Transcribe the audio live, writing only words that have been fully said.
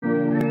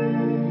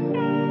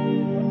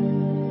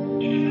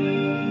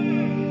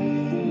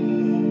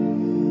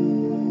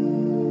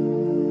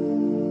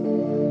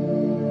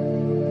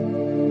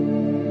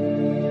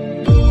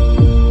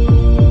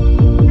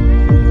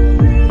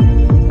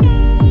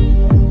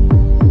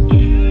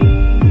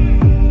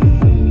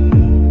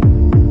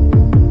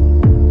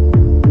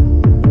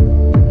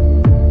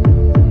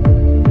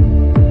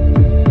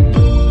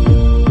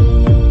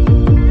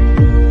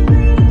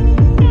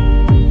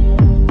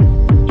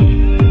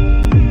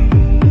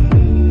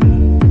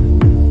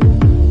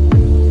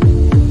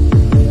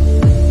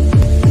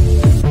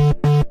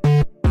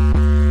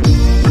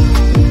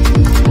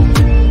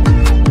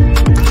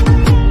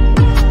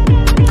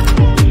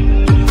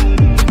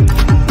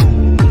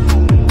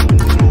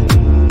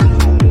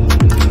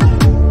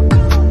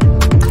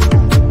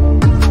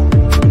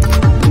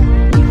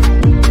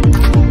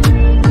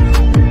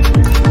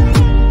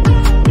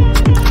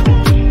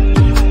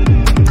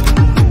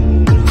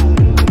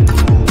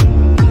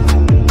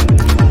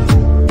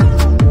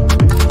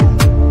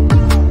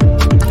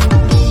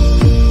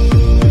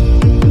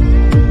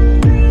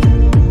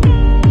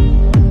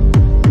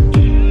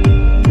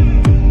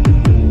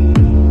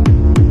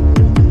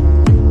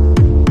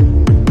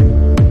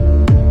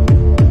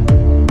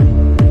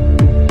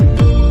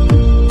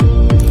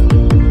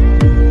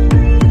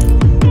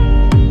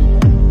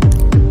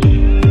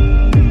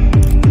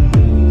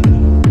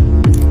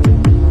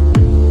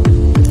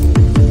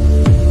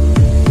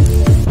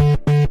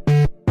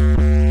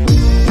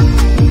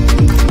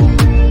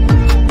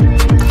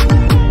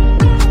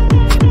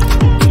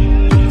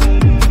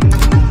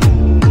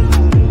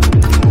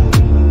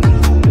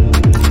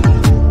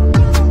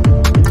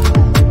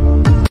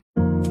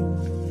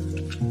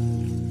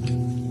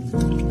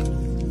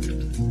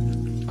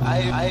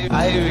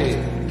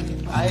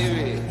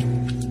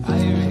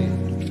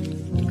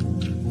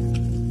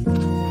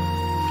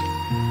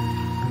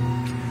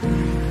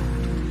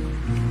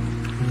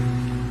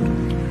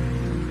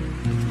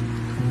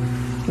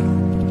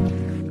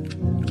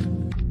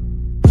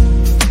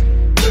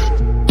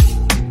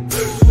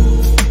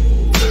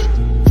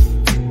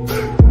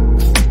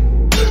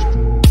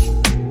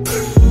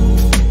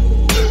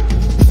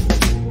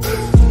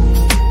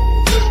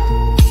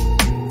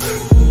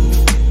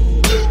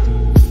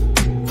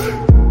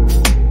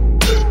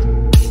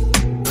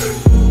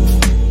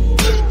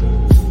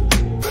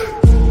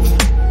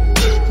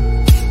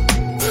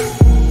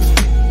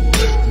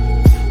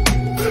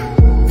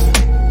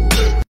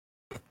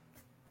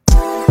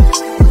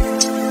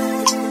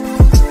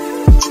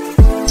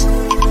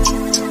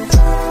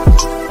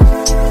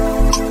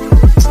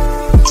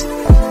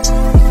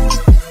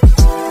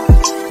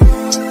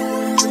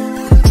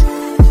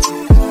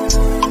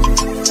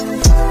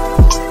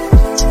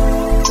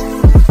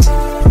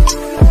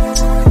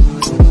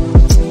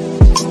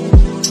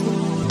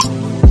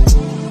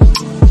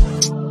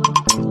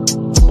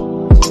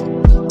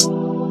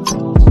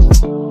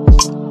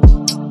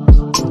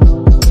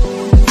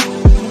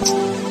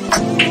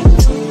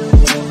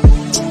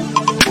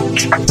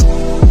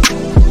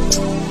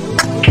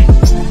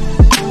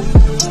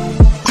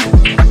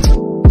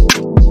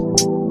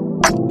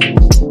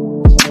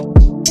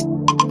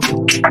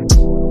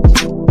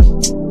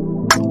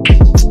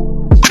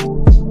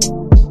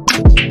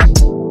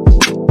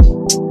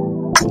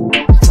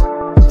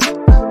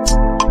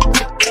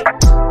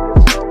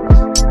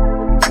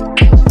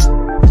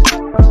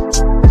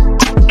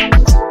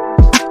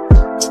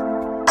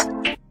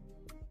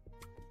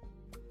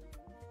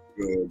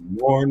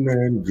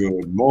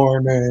Good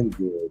morning.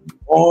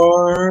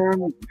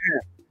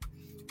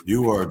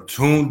 You are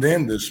tuned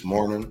in this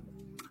morning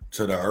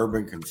to the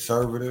Urban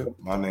Conservative.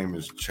 My name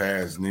is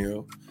Chaz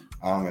Neal.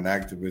 I'm an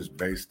activist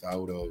based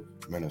out of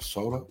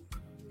Minnesota.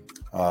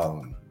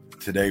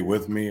 Today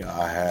with me,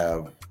 I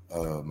have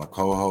my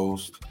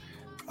co-host,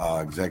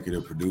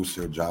 executive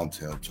producer,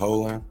 Jontel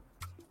Tolan.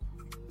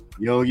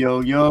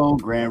 Yo,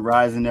 Grand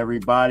Rising,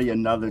 everybody.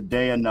 Another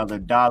day, another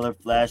dollar,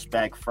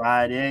 Flashback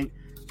Friday.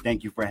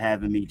 Thank you for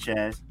having me,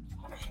 Chaz.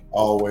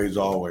 Always.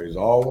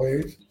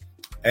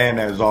 And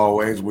as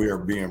always, we are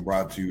being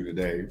brought to you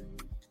today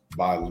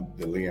by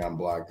the Leon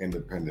Block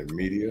Independent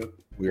Media.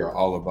 We are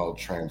all about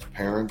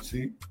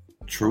transparency,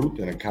 truth,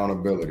 and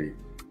accountability.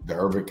 The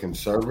Urban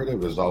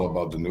Conservative is all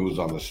about the news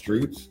on the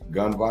streets,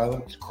 gun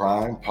violence,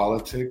 crime,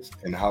 politics,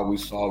 and how we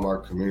solve our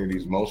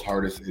community's most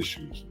hardest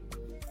issues.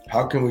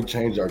 How can we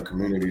change our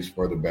communities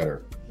for the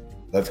better?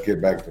 Let's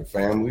get back to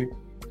family,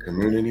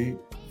 community,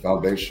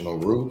 foundational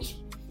roots.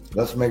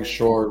 Let's make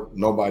sure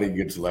nobody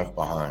gets left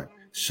behind.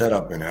 Shut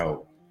up and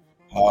help.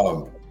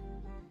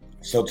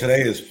 So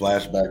today is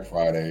Flashback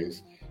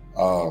Fridays.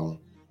 And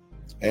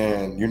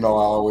I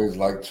always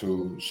like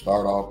to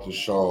start off the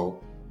show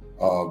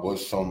with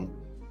some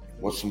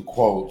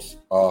quotes.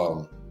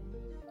 So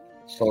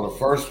the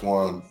first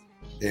one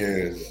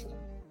is,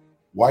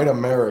 white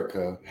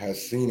America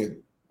has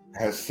seen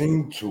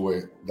to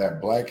it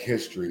that Black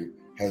history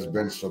has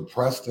been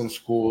suppressed in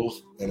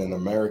schools and in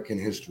American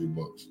history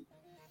books.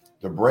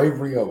 The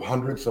bravery of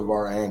hundreds of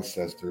our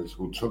ancestors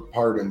who took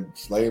part in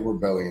slave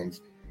rebellions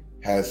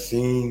has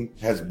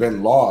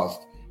been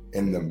lost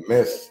in the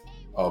mist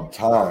of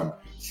time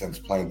since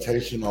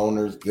plantation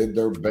owners did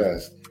their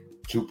best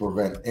to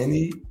prevent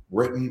any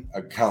written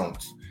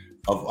accounts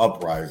of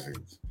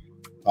uprisings.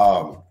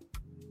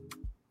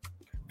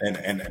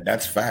 And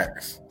that's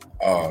facts.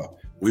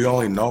 We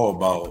only know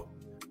about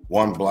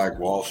one Black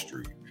Wall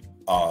Street.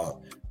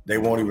 They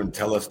won't even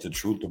tell us the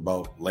truth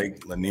about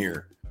Lake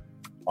Lanier.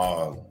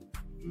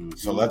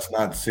 So let's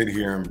not sit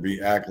here and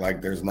act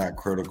like there's not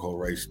critical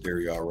race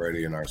theory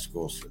already in our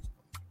school system,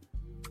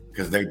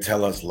 because they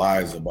tell us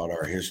lies about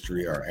our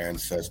history, our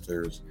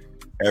ancestors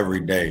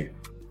every day.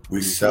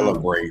 We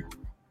celebrate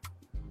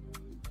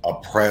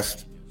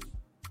oppressors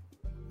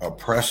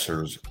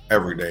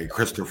every day.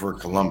 Christopher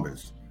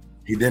Columbus,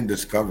 he didn't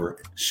discover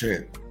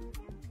shit,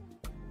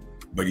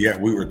 but yet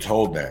we were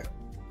told that.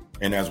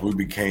 And as we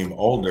became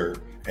older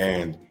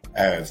and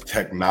as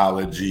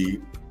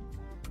technology,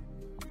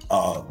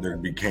 there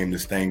became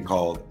this thing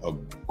called a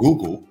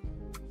Google,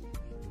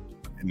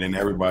 and then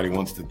everybody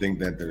wants to think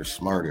that they're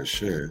smart as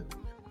shit.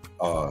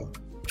 But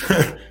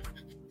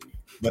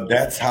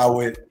that's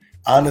how it,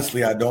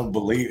 honestly, I don't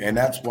believe, and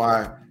that's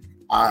why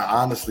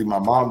my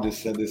mom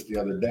just said this the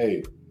other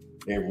day,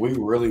 if we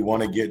really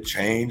want to get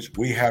change,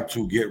 we have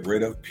to get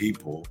rid of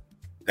people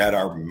that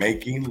are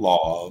making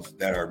laws,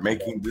 that are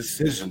making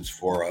decisions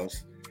for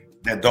us,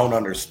 that don't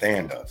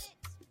understand us.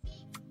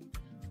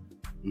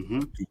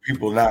 Do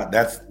people not?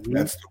 That's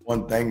the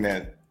one thing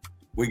that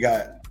we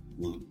got.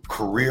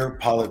 Career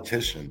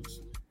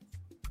politicians.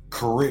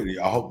 Career.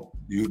 I hope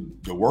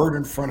the word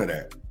in front of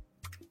that.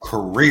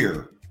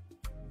 Career.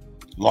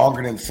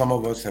 Longer than some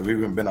of us have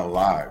even been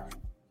alive.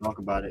 Talk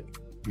about it.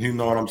 You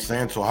know what I'm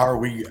saying? So how are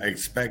we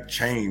expect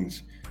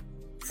change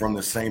from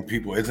the same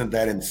people. Isn't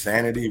that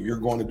insanity? If you're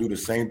going to do the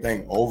same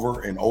thing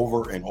over and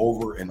over and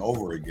over and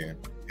over again,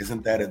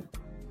 isn't that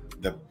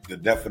the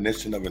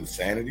definition of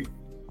insanity?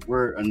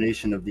 We're a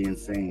nation of the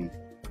insane.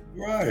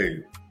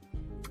 Right.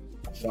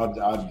 So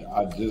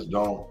I just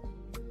don't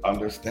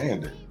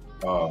understand it.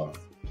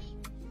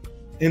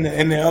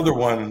 And the other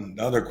one,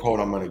 the other quote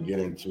I'm going to get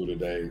into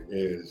today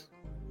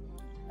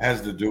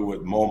has to do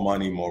with more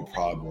money, more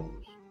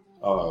problems.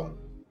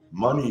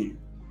 Money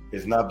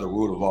is not the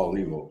root of all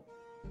evil.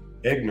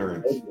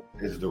 Ignorance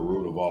is the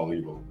root of all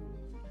evil.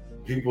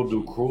 People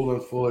do cruel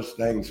and foolish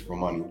things for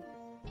money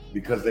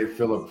because they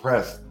feel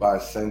oppressed by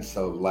a sense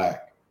of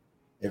lack.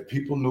 If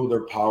people knew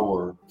their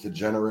power to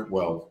generate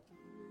wealth,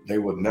 they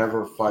would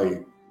never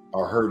fight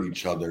or hurt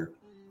each other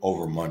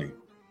over money.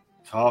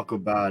 Talk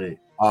about it.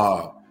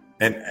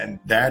 And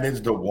that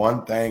is the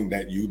one thing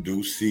that you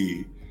do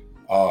see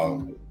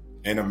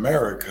in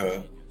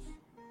America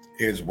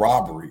is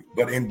robbery,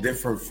 but in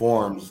different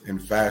forms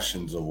and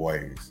fashions of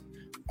ways.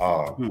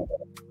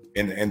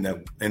 In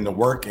the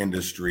work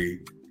industry,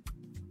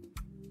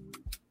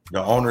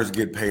 the owners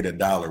get paid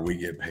 $1, we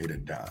get paid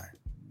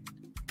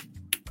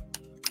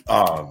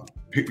 $0.10.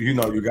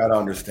 You got to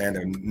understand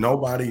that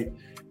nobody,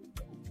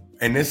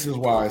 and this is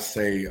why I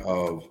say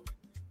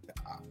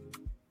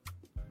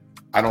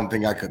I don't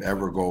think I could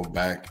ever go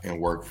back and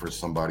work for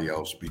somebody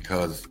else,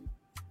 because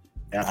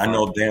I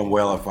know damn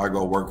well if I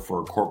go work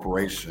for a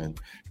corporation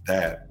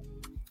that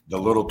the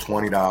little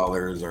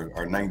 $20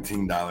 or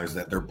 $19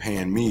 that they're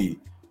paying me,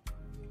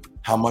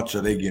 how much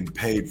are they getting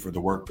paid for the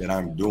work that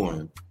I'm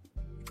doing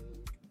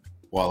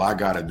while I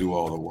got to do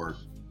all the work?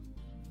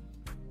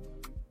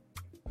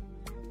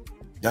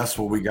 That's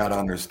what we got to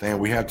understand.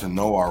 We have to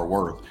know our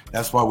worth.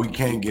 That's why we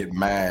can't get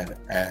mad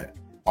at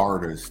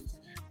artists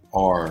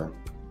or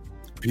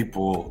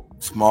people,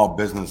 small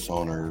business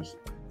owners,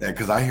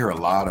 because I hear a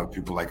lot of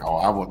people like,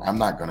 I'm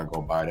not going to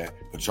go buy that.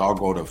 But y'all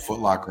go to Foot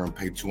Locker and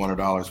pay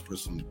 $200 for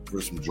some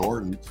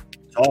Jordans.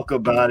 Talk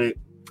about it.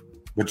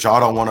 But y'all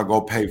don't want to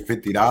go pay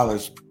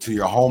 $50 to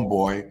your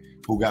homeboy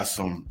who got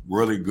some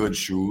really good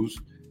shoes.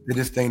 They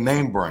just ain't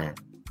name brand.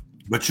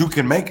 But you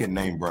can make it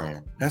name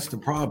brand. That's the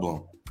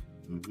problem.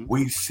 Mm-hmm.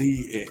 We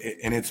see it,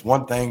 and it's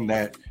one thing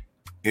that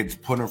it's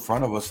put in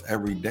front of us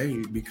every day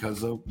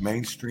because of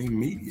mainstream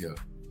media.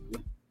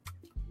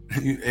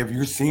 If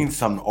you're seeing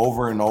something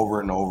over and over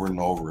and over and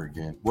over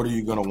again, what are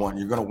you going to want?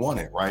 You're going to want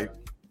it, right?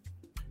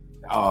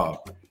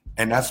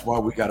 And that's why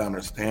we got to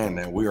understand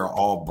that we are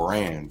all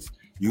brands.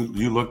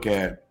 You look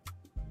at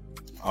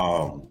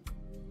some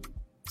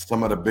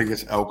of the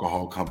biggest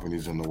alcohol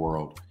companies in the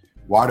world.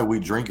 Why do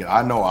we drink it?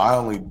 I know I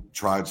only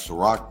tried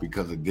Ciroc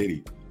because of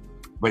Diddy,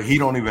 but he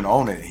don't even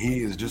own it. He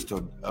is just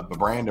a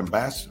brand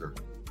ambassador.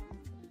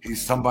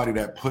 He's somebody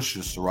that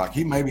pushes Ciroc.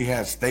 He maybe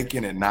has stake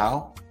in it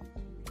now,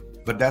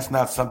 but that's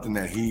not something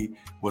that he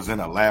was in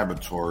a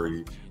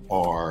laboratory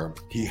or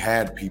he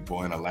had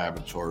people in a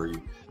laboratory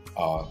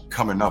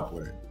coming up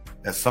with it.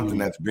 That's something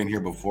that's been here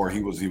before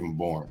he was even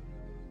born.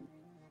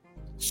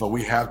 So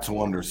we have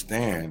to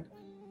understand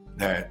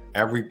that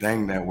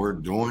everything that we're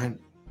doing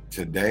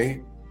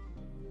today,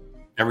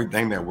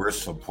 everything that we're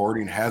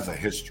supporting has a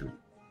history.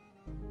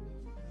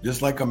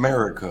 Just like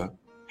America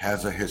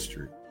has a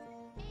history.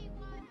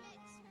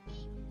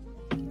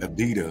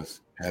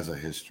 Adidas has a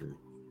history.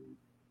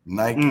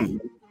 Nike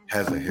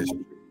has a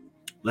history.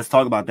 Let's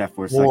talk about that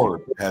for a second.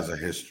 Ford has a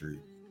history.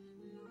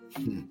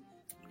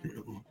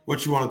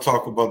 What you want to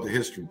talk about the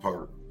history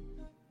part?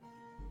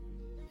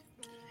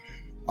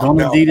 Don't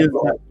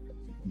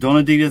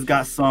Adidas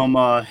got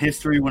some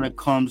history when it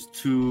comes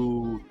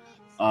to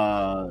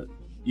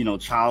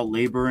child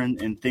labor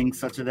and things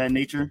such of that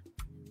nature?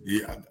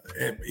 Yeah,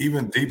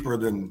 even deeper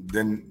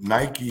than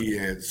Nike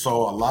is.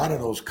 So a lot of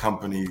those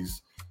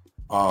companies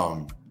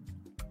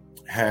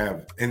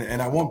have,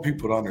 and I want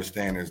people to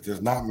understand this,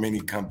 there's not many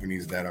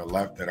companies that are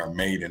left that are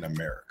made in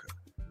America.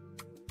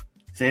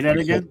 Say that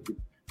again?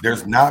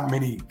 There's not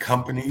many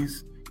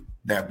companies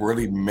that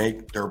really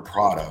make their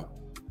product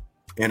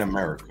in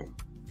America.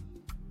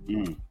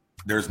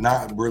 There's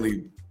not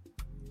really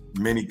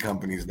many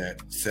companies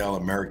that sell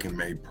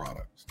American-made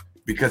products,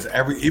 because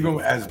even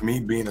as me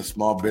being a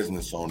small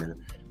business owner,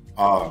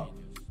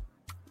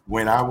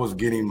 when I was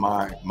getting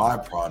my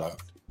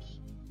product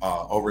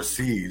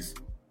overseas,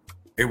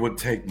 it would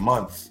take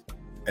months,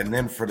 and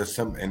then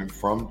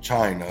from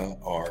China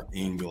or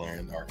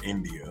England or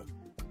India,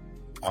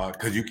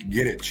 because you can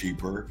get it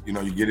cheaper.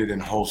 You get it in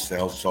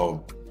wholesale.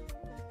 So,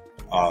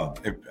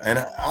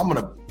 and I'm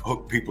gonna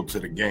hook people to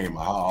the game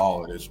of how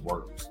all of this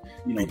works,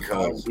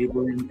 because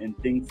and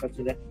things such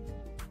as that.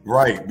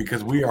 Right,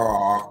 because we are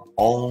our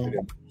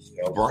own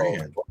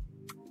brand,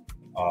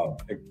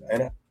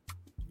 and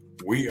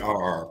we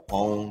are our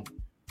own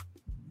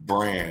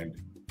brand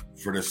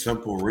for the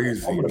simple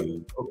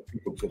reason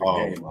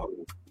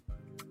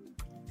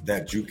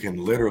that you can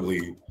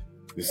literally,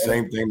 the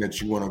same thing that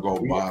you want to go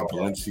buy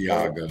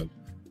Balenciaga.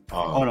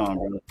 Hold on,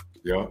 brother.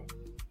 Yeah.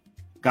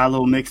 Got a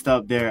little mixed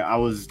up there. I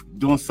was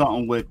doing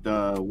something with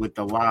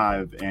the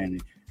live,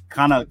 and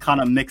kind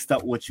of mixed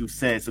up what you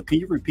said. So can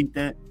you repeat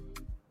that?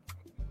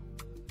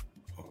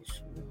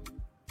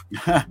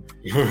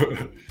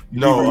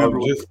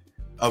 No,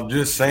 I'm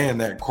just saying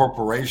that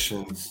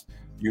corporations,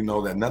 you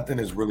know, that nothing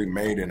is really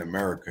made in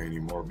America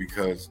anymore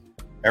because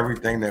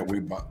everything that we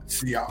buy,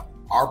 see,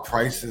 our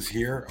prices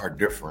here are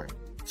different.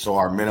 So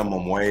our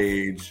minimum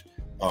wage,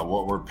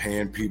 what we're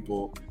paying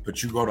people,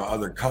 but you go to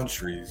other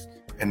countries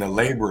and the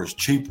labor is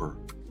cheaper.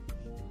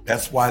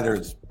 That's why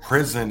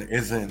prison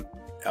isn't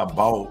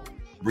about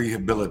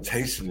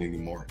rehabilitation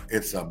anymore.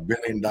 It's $1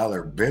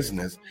 billion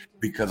business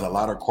because a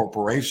lot of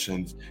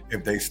corporations,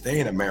 if they stay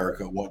in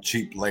America, want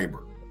cheap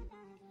labor.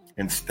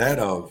 Instead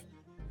of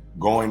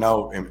going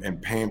out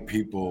and paying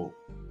people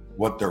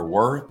what they're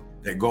worth,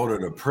 they go to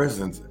the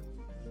prisons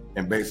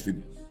and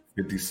basically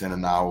 50 cents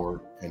an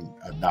hour and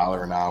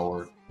 $1 an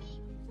hour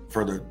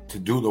to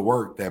do the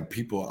work that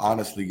people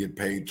honestly get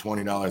paid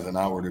 $20 an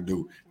hour to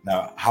do.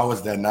 Now, how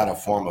is that not a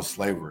form of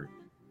slavery?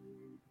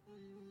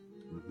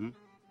 Mm-hmm.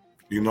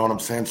 You know what I'm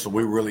saying? So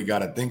we really got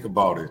to think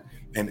about it.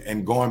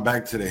 And going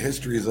back to the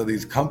histories of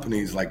these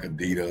companies like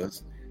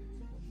Adidas,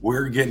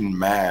 we're getting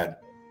mad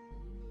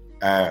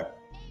at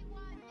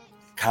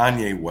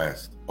Kanye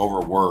West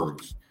over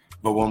words.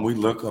 But when we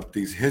look up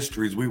these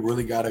histories, we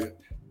really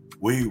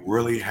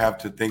have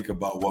to think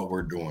about what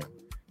we're doing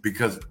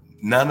because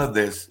none of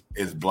this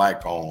is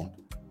Black owned.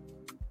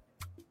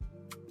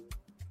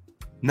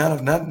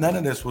 None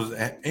of this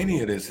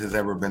any of this has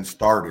ever been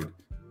started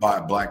by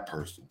a Black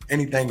person.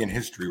 Anything in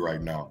history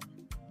right now,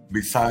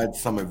 besides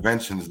some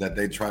inventions that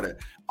they try to,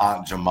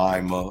 Aunt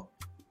Jemima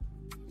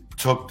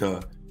took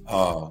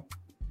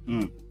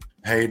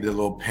paid the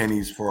little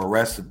pennies for a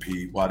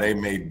recipe while they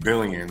made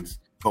billions,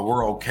 but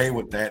we're okay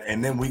with that.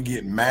 And then we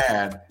get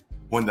mad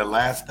when the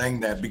last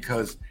thing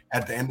because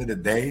at the end of the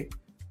day,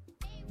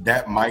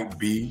 that might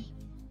be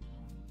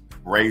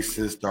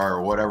racist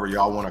or whatever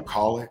y'all want to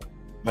call it.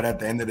 But at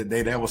the end of the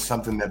day, that was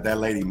something that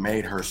lady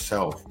made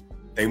herself.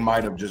 They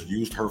might have just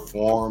used her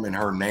form and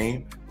her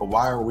name, but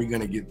why are we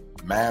going to get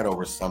mad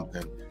over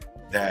something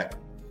that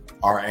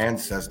our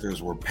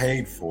ancestors were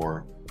paid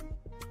for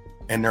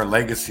and their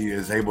legacy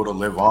is able to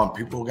live on?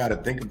 People got to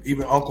think of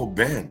even Uncle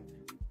Ben.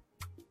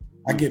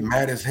 I get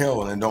mad as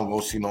hell and don't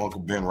go see no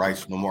Uncle Ben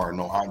Rice no more,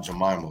 no Aunt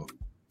Jemima.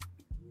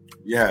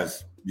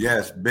 Yes,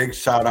 big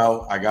shout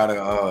out. I got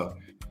to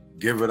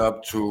give it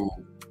up to,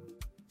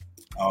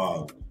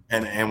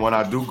 and when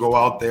I do go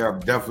out there, I'm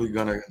definitely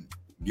going to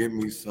get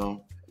me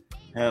some.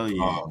 Hell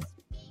yeah.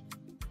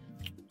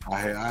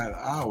 I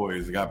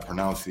always got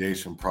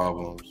pronunciation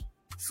problems.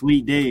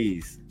 Sweet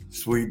days.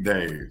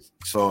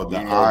 So the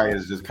I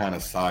is just kind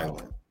of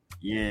silent.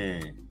 Yeah.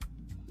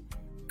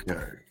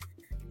 Okay.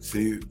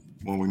 See,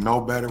 when we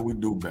know better, we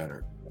do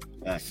better.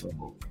 Excellent.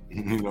 So,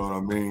 you know what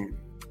I mean?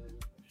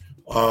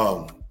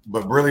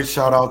 But really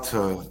shout out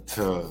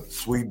to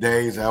Sweet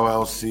Days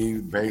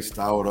LLC based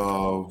out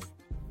of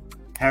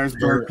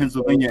Harrisburg,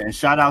 Pennsylvania, and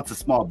shout out to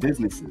small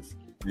businesses.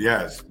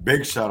 Yes,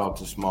 big shout out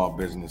to small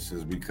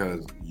businesses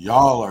because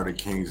y'all are the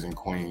kings and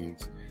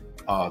queens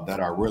that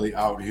are really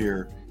out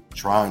here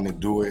trying to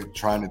do it,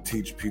 trying to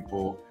teach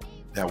people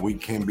that we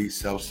can be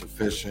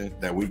self-sufficient,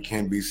 that we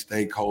can be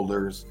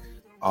stakeholders.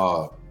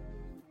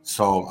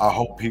 So I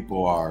hope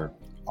people are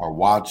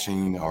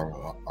watching,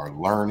 are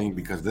learning,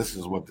 because this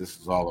is what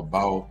this is all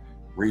about.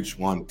 Reach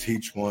one,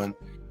 teach one,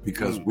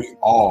 because we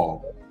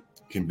all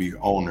can be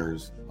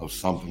owners of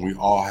something. We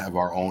all have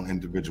our own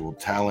individual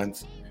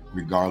talents,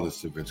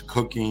 regardless if it's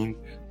cooking,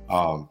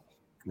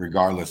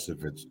 regardless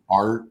if it's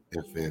art,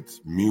 if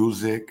it's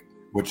music,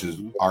 which is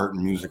art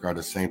and music are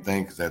the same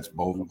thing because that's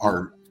both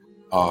art.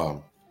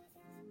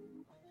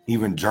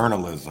 Even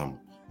journalism,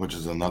 which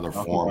is another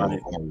form of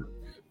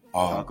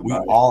art. We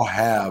all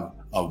have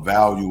a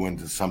value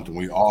into something.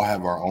 We all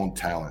have our own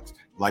talents.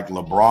 Like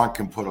LeBron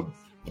can put a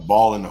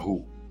ball in the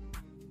hoop,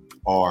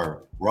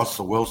 or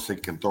Russell Wilson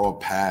can throw a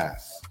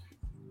pass.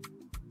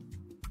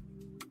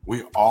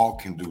 We all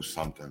can do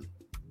something.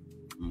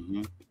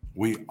 Mm-hmm.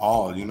 We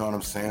all, you know what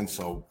I'm saying?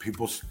 So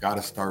people got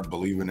to start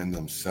believing in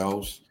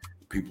themselves.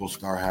 People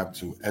have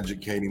to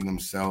educating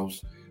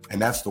themselves.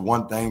 And that's the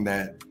one thing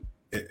that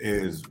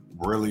is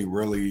really,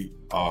 really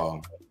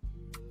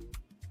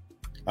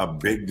a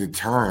big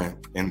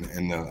deterrent in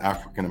the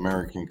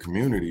African-American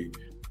community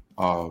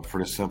for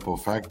the simple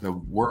fact that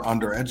we're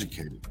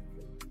undereducated.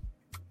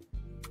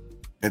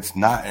 It's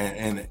not,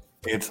 and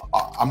it's,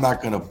 I'm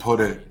not going to put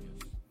it,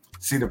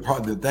 see,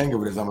 the thing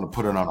of it is I'm going to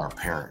put it on our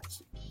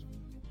parents.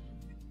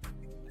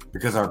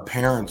 Because our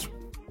parents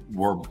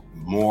were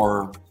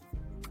more...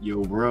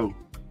 Yo, bro.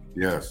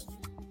 Yes.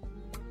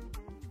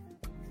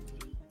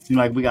 Seems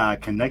like we got a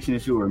connection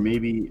issue, or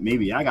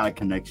maybe I got a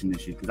connection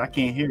issue because I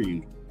can't hear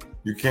you.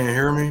 You can't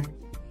hear me?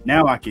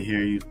 Now I can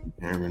hear you.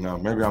 Hear me now?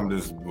 Maybe I'm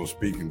just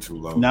speaking too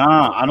low.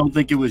 Nah, I don't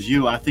think it was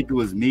you. I think it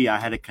was me. I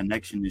had a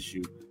connection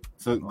issue.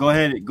 So go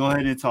ahead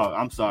and talk.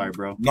 I'm sorry,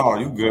 bro. No,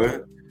 you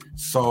good.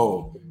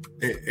 So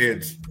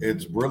it's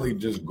really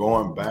just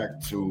going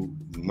back to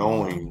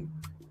knowing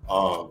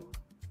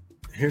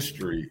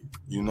history,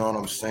 you know what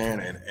I'm saying,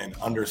 and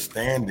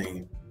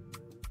understanding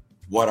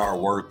what our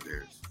worth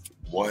is,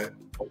 what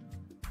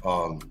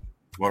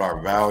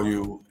our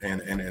value,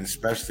 and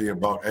especially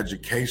about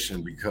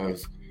education,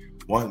 because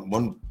when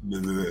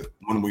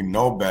we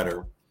know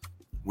better,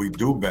 we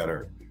do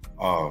better,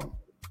 and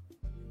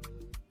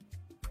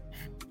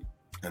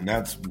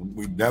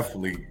we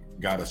definitely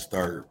got to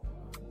start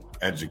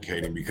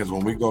educating, because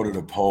when we go to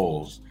the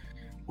polls,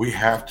 we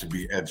have to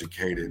be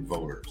educated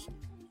voters.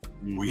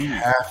 Mm-hmm. We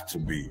have to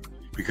be,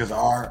 because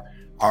our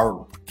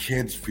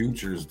kids'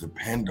 futures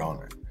depend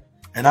on it.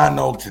 And I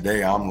know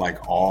today I'm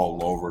like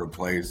all over the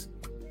place,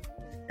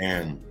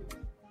 and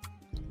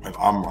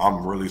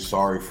I'm really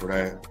sorry for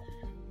that.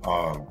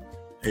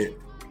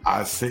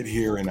 I sit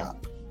here and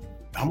I'm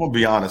gonna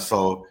be honest.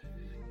 So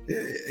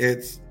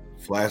it's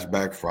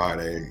Flashback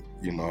Friday.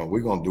 You know,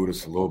 we're gonna do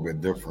this a little bit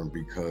different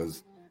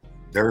because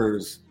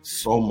there's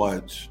so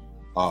much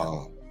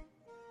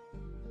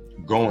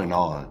going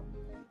on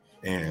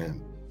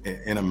in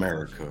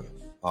America,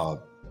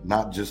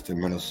 not just in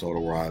Minnesota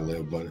where I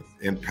live, but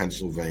in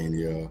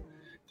Pennsylvania,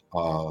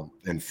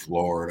 in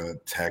Florida,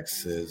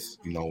 Texas,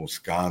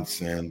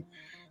 Wisconsin,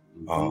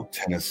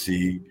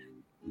 Tennessee.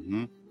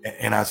 Mm-hmm.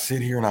 And I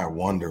sit here and I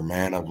wonder,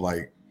 man, of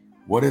like,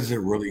 what is it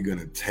really going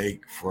to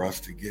take for us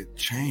to get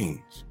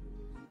change?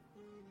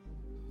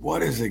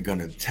 What is it going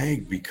to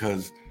take?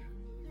 Because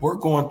we're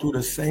going through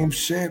the same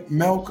shit,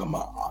 Malcolm.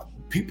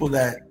 People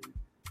that,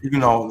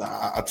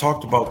 I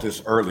talked about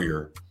this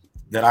earlier,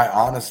 that I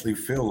honestly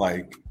feel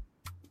like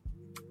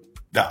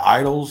the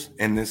idols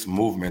in this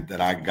movement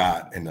that I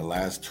got in the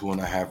last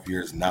 2.5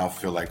 years now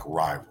feel like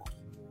rivals.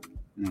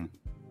 Mm.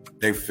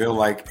 They feel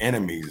like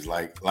enemies,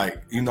 like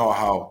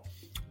how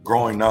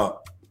growing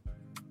up,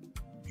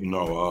 in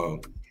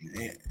the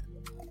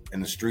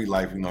street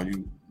life,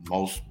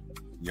 most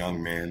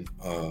young men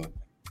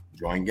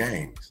join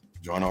gangs,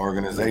 join an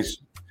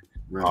organization,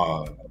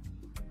 right,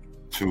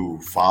 to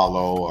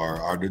follow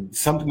or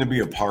something to be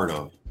a part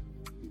of.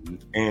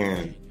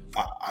 And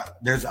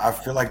I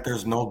feel like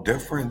there's no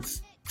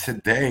difference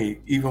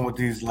today, even with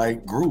these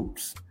like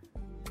groups.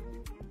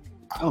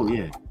 Oh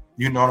yeah,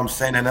 you know what I'm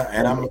saying, and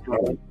I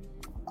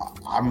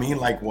mean,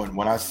 like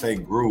when I say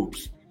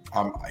groups,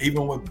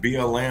 even with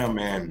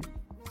BLM and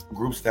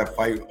groups that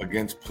fight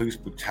against police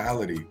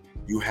brutality,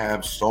 you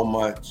have so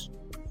much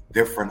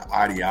different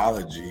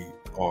ideology,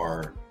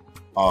 or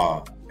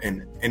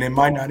and it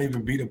might not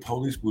even be the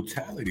police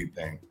brutality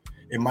thing.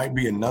 It might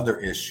be another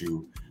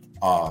issue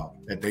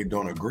that they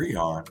don't agree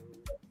on,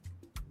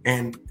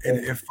 and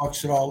it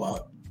fucks it all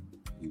up.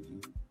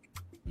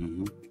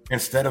 Mm-hmm.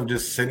 Instead of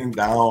just sitting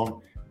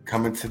down,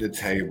 coming to the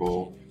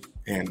table,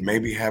 and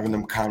maybe having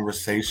them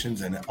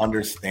conversations and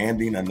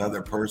understanding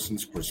another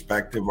person's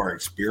perspective or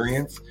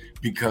experience,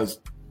 because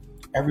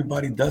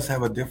everybody does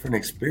have a different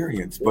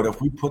experience. But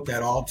if we put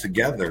that all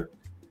together,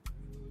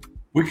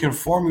 we can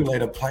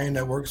formulate a plan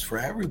that works for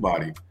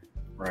everybody.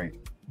 Right.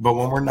 But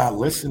when we're not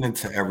listening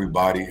to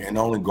everybody and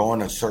only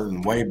going a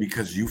certain way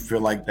because you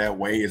feel like that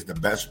way is the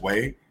best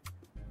way,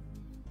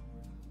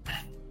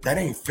 that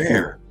ain't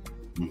fair.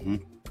 Mm-hmm.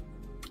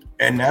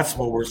 And that's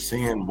what we're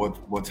seeing,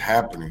 what's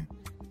happening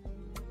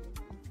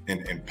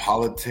in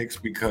politics,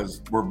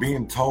 because we're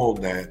being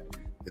told that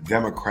the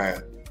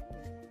Democrat,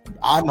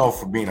 I know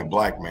for being a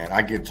black man,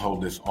 I get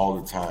told this all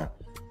the time.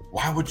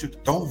 Why would you,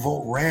 don't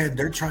vote red?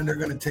 They're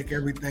going to take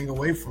everything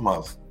away from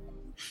us.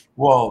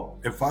 Well,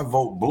 if I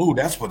vote blue,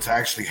 that's what's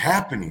actually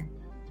happening.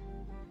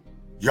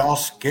 Y'all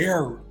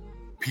scare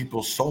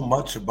people so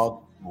much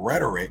about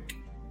rhetoric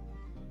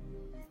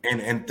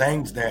and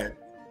things that,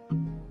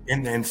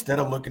 instead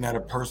of looking at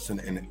a person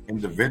and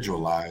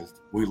individualized,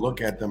 we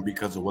look at them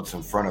because of what's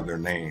in front of their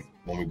name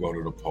when we go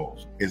to the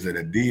polls. Is it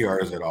a D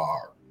or is it a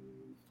R?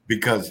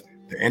 Because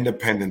the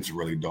independents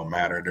really don't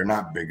matter. They're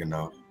not big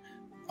enough.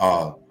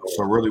 So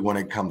really, when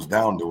it comes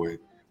down to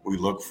it, we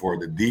look for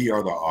the D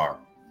or the R.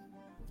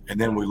 And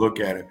then we look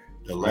at it,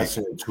 the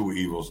lesser of two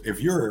evils.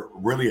 If you're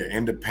really an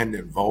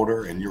independent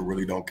voter and you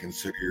really don't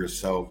consider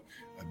yourself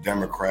a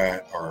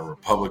Democrat or a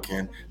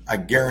Republican, I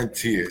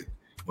guarantee it,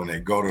 when they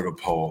go to the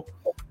poll,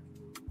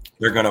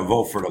 they're going to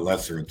vote for the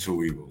lesser of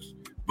two evils.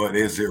 But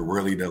is it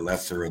really the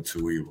lesser of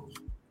two evils?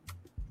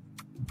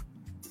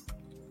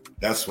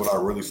 That's what I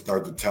really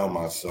start to tell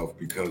myself,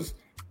 because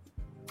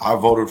I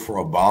voted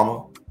for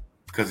Obama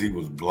because he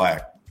was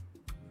black.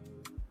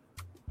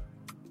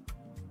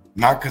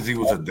 Not because he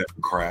was a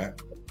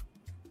Democrat.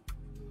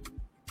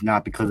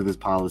 Not because of his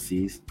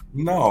policies.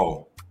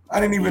 No. I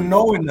didn't even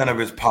know none of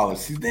his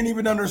policies. Didn't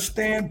even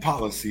understand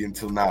policy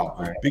until now.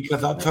 Right.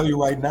 Because I'll tell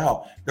you right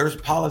now, there's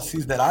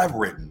policies that I've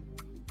written,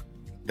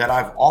 that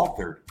I've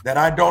authored, that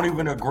I don't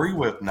even agree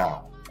with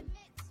now.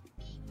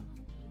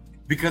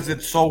 Because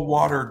it's so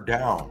watered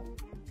down.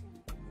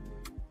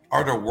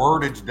 Or the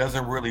wordage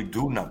doesn't really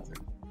do nothing.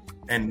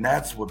 And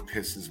that's what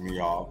pisses me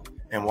off.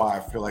 And why I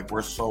feel like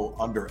we're so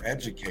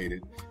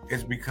undereducated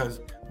is because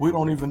we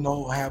don't even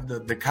have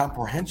the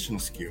comprehension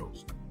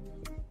skills.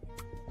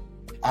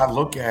 I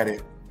look at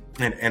it,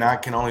 and I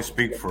can only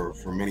speak for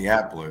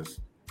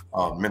Minneapolis,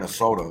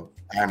 Minnesota,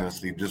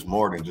 honestly, just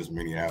more than just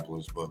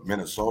Minneapolis, but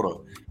Minnesota.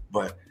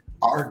 But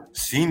our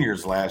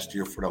seniors last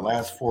year for the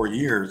last 4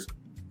 years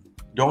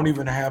don't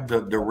even have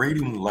the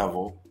reading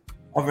level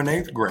of an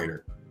 8th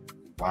grader.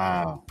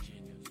 Wow.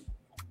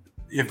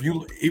 If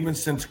you, even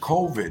since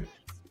COVID,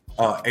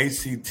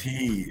 ACT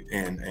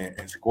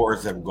and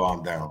scores have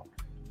gone down.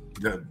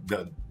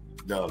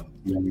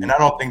 And I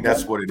don't think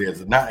that's what it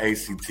is. Not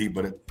ACT,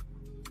 but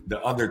the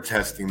other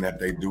testing that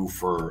they do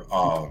for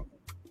on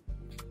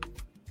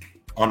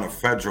a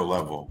federal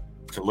level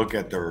to look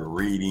at their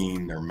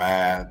reading, their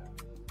math.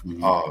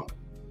 I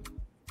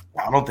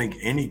don't think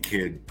any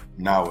kid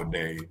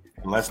nowadays,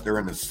 unless they're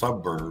in the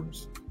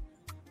suburbs,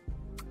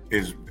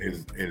 is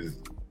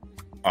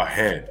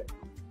ahead.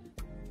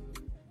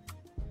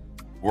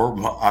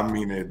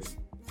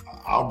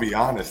 I'll be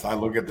honest, I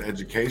look at the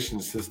education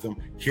system,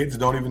 kids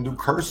don't even do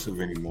cursive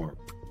anymore.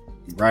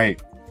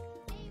 Right.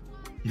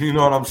 You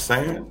know what I'm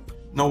saying?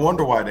 No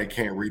wonder why they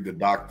can't read the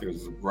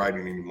doctor's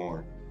writing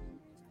anymore.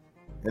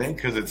 It ain't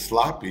because it's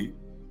sloppy,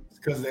 it's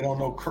because they don't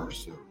know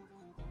cursive.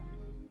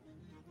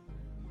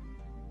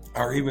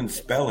 Or even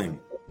spelling.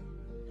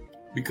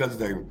 Because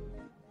they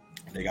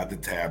got the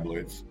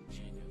tablets,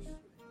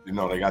 you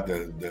know, they got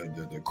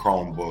the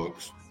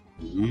Chromebooks,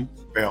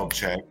 spell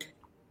check.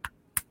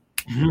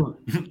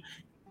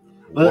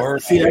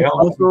 But see,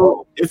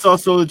 it's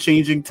also a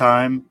changing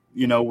time.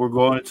 You know, we're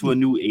going into a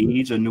new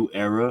age, a new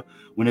era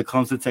when it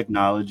comes to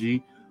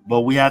technology.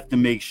 But we have to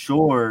make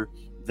sure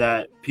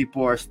that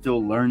people are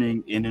still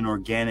learning in an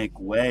organic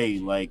way.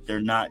 Like they're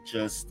not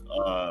just,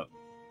 I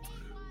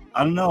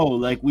don't know.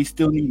 Like we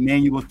still need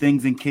manual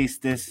things in case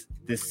this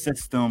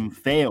system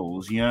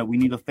fails. You know, we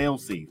need a fail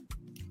safe.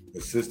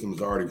 The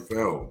system's already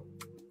failed.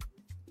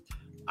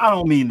 I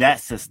don't mean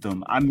that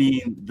system. I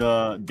mean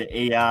the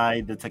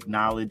AI, the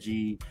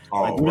technology.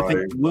 Oh, what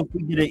if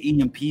we get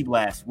an EMP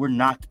blast? We're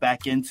knocked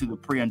back into the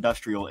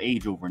pre-industrial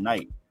age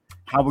overnight.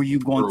 How are you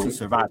going to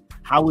survive?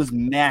 How is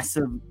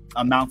massive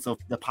amounts of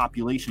the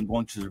population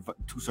going to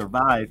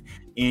survive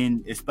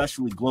in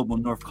especially global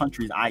north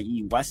countries,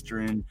 i.e.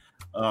 Western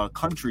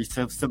countries,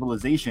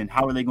 civilization?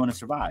 How are they going to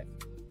survive?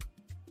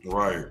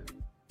 Right.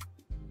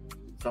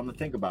 Something to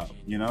think about,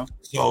 you know?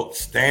 So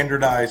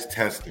standardized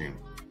testing.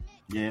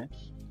 Yeah.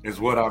 Is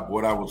what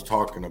I was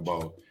talking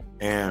about.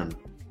 And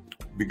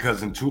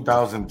because in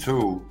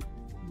 2002,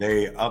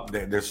 they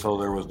updated, so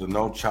there was the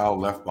No Child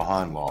Left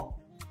Behind law,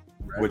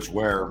 right,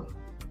 where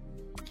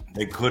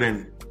you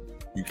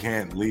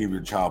can't leave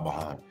your child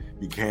behind.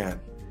 You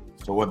can't.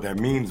 So what that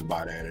means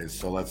by that is,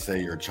 so let's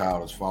say your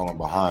child is falling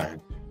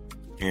behind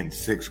in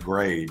 6th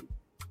grade,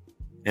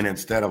 and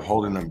instead of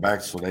holding them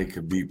back so they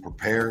could be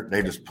prepared,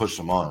 they just push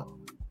them on.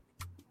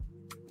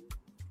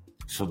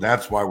 So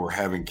that's why we're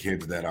having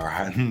kids that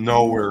are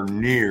nowhere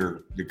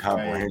near the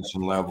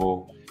comprehension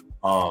level,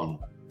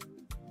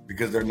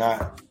 because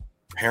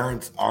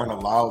parents aren't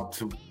allowed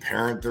to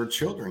parent their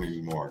children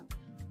anymore.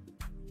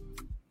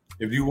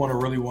 If you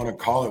really want to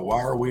call it,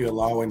 why are we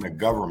allowing the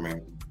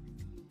government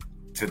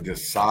to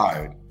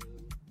decide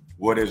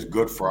what is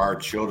good for our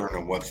children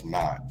and what's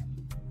not?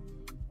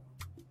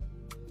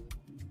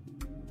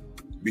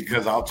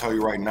 Because I'll tell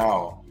you right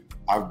now,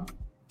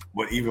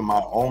 even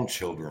my own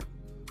children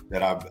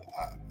that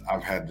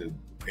I've had the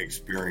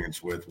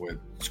experience with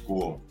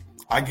school,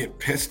 I get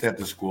pissed at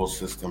the school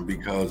system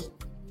because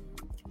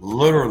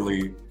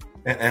literally,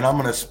 and I'm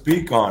gonna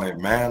speak on it,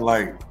 man.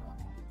 Like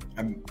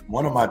I'm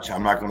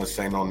not gonna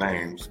say no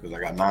names because I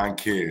got 9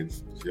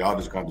 kids, so y'all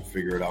just got to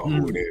figure it out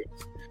who it is.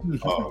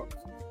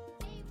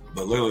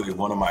 But literally,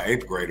 one of my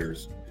 8th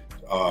graders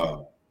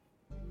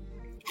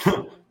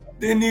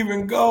didn't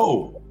even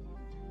go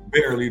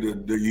barely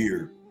the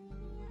year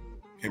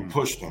and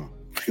pushed them.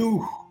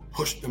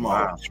 Pushed them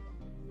out.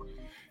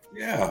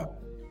 Yeah,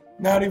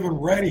 not even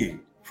ready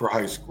for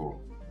high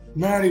school.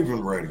 Not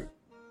even ready.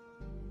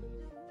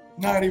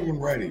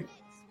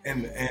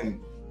 And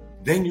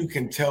then you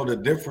can tell the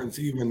difference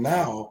even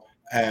now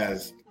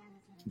as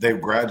they've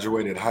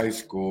graduated high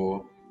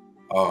school,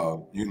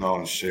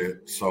 and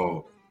shit.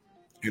 So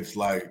it's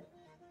like,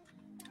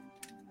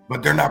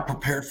 but they're not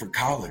prepared for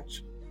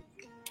college.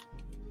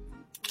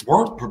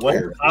 Weren't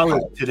prepared. What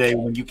college today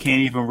when you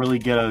can't even really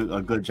get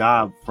a good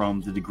job from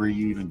the degree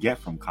you even get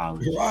from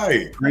college?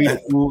 Right.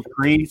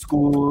 Grade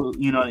school,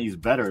 is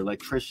better.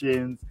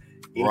 Electricians,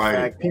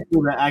 right.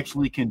 People that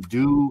actually can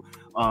do,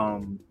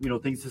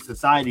 things in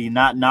society.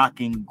 Not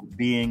knocking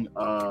being,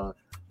 a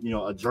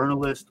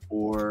journalist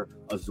or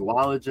a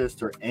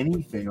zoologist or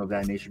anything of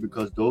that nature,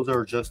 because those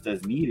are just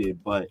as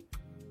needed. But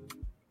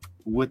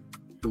with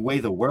the way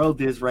the world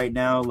is right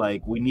now,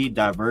 we need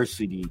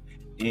diversity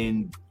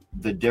in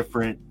the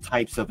different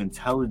types of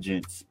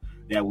intelligence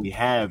that we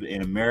have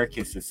in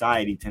American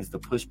society. Tends to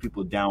push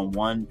people down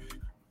one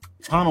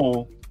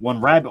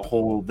rabbit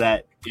hole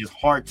that is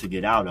hard to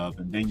get out of.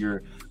 And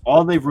then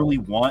all they really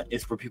want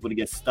is for people to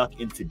get stuck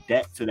into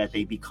debt so that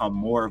they become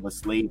more of a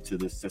slave to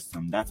this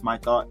system. That's my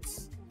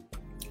thoughts.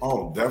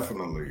 Oh,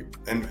 definitely.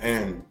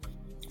 And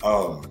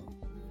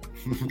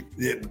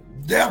yeah,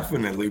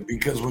 definitely,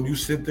 because when you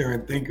sit there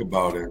and think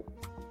about it,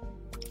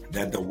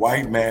 that the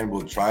white man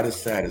will try to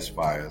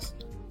satisfy us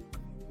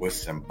with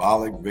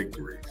symbolic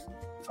victories.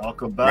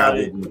 Talk about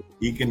it.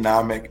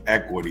 Economic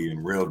equity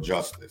and real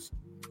justice.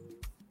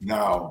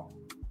 Now,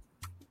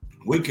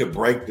 we could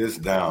break this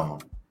down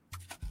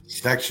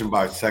section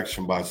by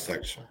section by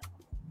section,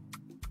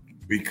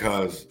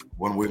 because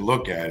when we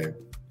look at it,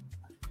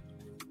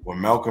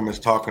 when Malcolm is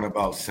talking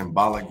about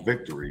symbolic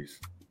victories,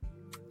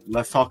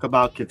 let's talk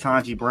about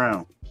Ketanji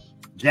Brown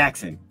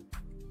Jackson.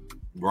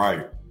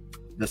 Right.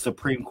 The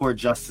Supreme Court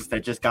justice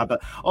that just got back.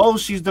 Oh,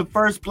 she's the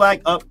first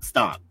black.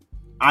 Stop.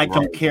 I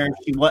don't care if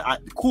she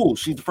cool.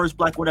 She's the first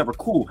black, whatever.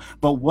 Cool.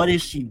 But what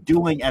is she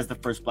doing as the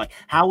first black?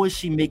 How is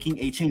she making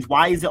a change?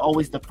 Why is it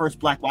always the first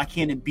black? Why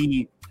can't it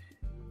be?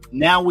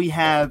 Now we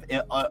have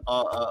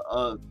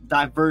a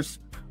diverse,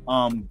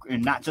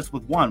 and not just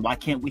with one. Why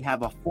can't we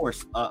have a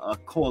force, a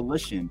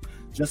coalition?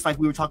 Just like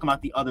we were talking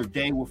about the other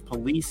day with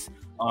police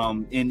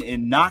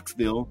in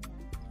Knoxville.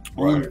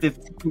 On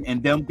 15,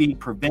 and them being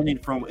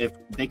prevented from, if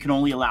they can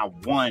only allow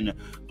one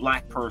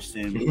black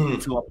person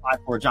to apply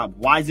for a job.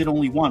 Why is it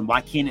only one?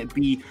 Why can't it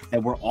be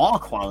that we're all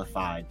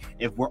qualified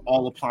if we're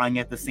all applying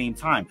at the same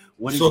time?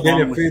 What is so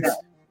then wrong with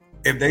that?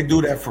 If they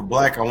do that for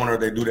black, I wonder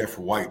if they do that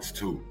for whites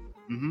too.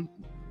 Mm-hmm.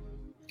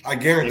 I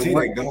guarantee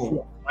they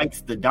don't.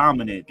 Whites the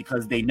dominant,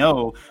 because they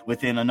know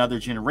within another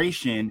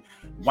generation,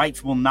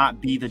 whites will not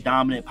be the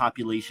dominant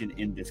population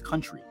in this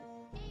country.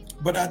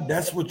 But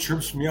that's what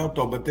trips me out,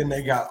 though. But then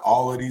they got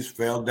all of these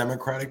failed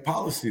democratic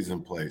policies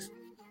in place.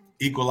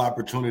 Equal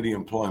opportunity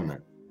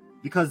employment.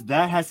 Because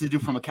that has to do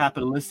from a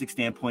capitalistic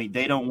standpoint.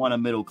 They don't want a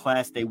middle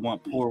class. They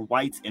want poor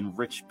whites and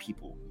rich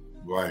people.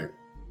 Right.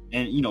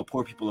 And,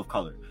 poor people of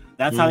color.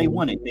 That's how they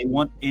want it. They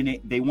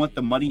want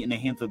the money in the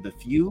hands of the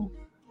few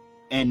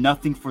and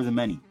nothing for the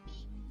many.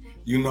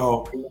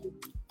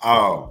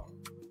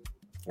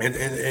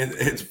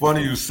 It's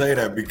funny you say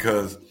that,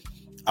 because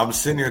I'm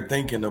sitting here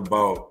thinking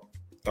about,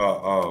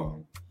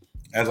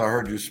 as I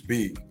heard you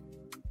speak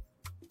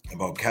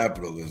about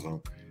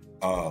capitalism,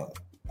 I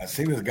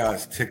seen this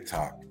guy's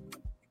TikTok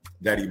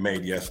that he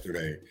made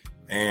yesterday,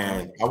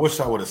 and I wish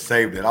I would have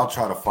saved it. I'll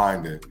try to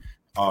find it.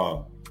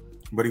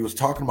 But he was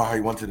talking about how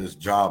he went to this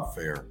job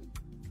fair,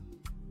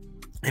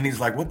 and he's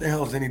like, what the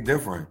hell is any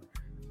different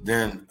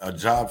than a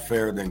job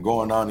fair than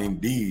going on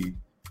Indeed?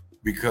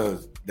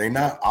 Because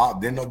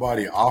didn't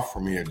nobody offer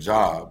me a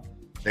job.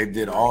 They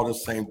did all the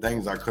same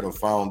things I could have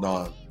found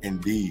on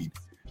Indeed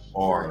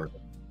or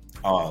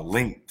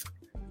Linked.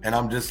 And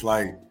I'm just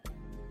like,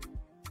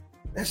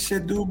 that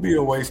shit do be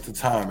a waste of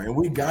time. And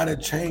we gotta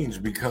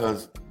change,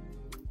 because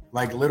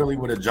like literally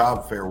with a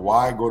job fair,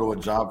 why go to a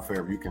job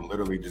fair if you can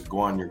literally just go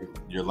on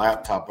your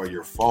laptop or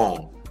your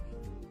phone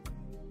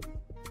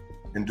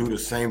and do the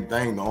same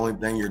thing? The only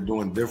thing you're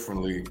doing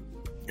differently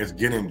is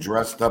getting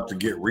dressed up to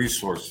get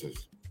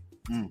resources.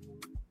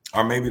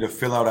 Or maybe to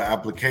fill out an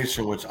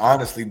application, which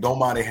honestly,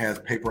 nobody has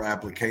paper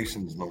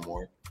applications no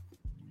more.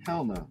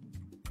 Hell no.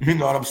 You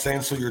know what I'm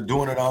saying? So you're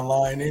doing it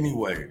online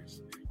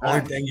anyways.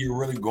 Only thing you're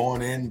really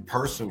going in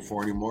person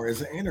for anymore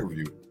is an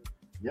interview.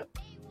 Yep.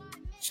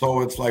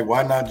 So it's like,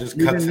 why not just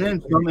cut? Even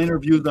then, some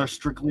interviews are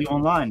strictly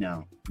online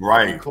now.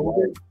 Right.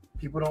 COVID,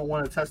 people don't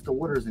want to test the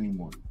waters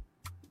anymore.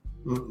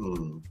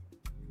 And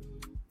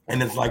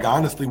it's like,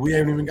 honestly, we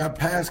haven't even got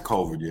past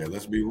COVID yet.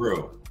 Let's be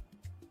real.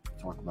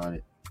 Talk about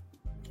it.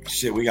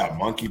 Shit, we got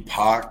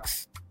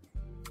monkeypox.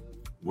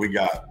 We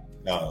got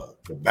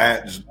the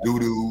bats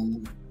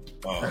doo-doo.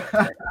 No,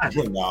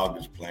 I'm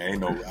just playing.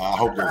 No, I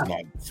hope there's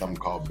not something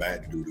called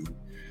bat doo-doo.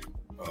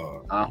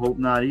 I hope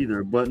not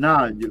either. But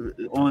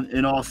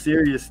in all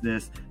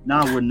seriousness,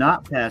 we're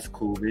not past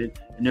COVID,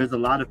 and there's a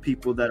lot of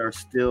people that are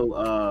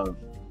still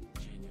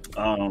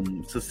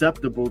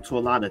susceptible to a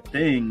lot of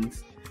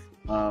things,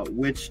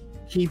 which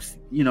keeps,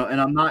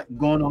 and I'm not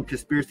going on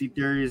conspiracy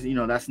theories,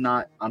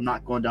 I'm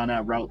not going down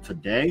that route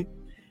today.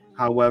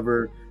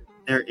 However,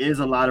 there is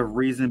a lot of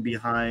reason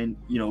behind,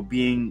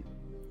 being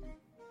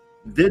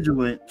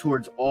vigilant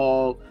towards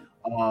all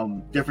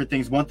different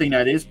things. One thing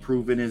that is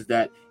proven is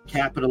that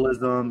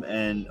capitalism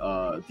and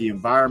the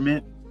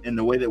environment and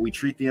the way that we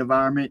treat the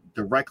environment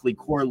directly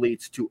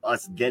correlates to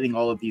us getting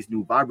all of these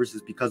new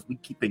viruses, because we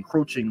keep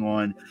encroaching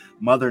on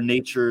Mother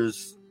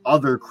Nature's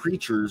other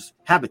creatures'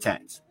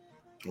 habitats.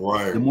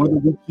 Right. The more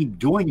that we keep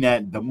doing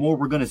that, the more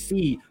we're going to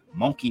see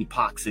monkey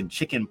pox and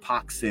chicken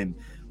pox and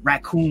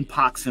raccoon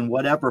pox and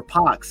whatever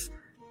pox,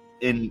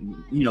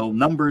 and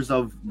numbers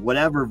of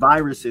whatever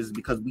viruses,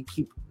 because we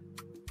keep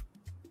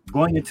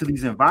going into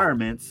these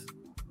environments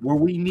where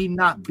we need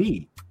not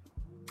be.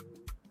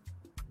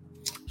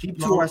 Keep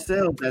to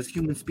ourselves as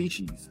human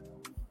species.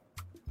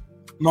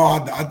 No,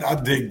 I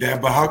dig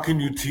that, but how can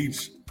you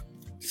teach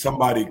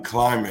somebody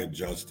climate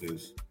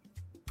justice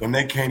when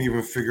they can't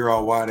even figure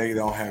out why they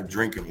don't have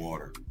drinking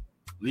water?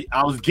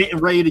 I was getting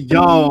ready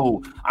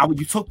to,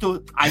 you took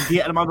the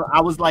idea out of my mouth.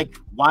 I was like,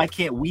 why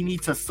can't we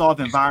need to solve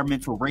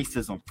environmental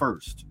racism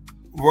first?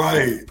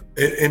 Right.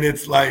 And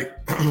it's like,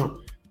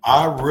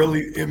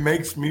 it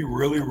makes me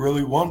really,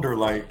 really wonder,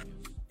 like,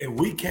 if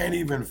we can't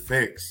even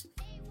fix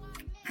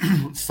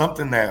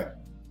something that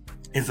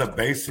is a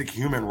basic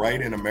human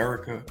right in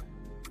America,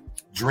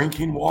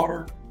 drinking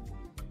water,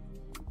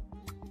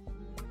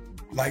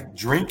 like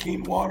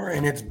drinking water,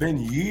 and it's been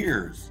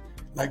years,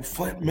 like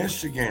Flint,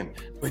 Michigan.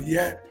 But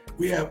yet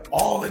we have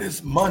all of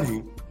this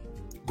money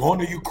going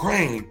to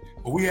Ukraine,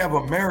 but we have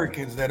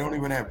Americans that don't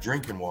even have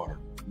drinking water.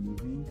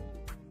 Mm-hmm.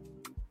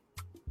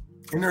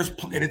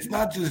 And it's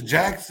not just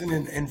Jackson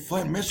and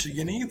Flint,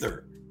 Michigan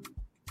either.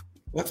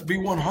 Let's be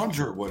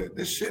 100 with it.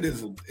 This shit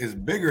is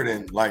bigger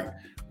than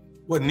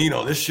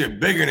this shit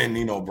bigger than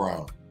Nino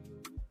Brown.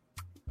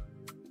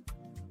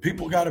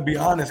 People got to be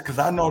honest, because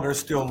I know there's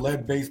still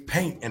lead-based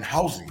paint in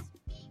housing.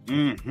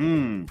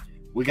 Mm-hmm.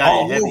 We got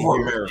all it heavy over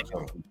here.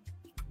 America.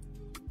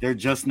 They're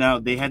just now,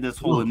 they had this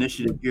whole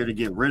initiative here to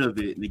get rid of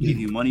it, and they gave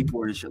you money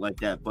for it and shit like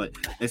that. But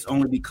it's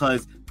only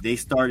because we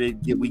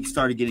started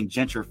getting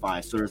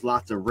gentrified. So there's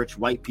lots of rich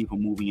white people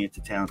moving into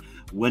town.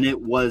 When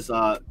it was,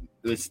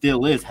 it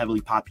still is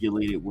heavily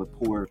populated with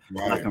poor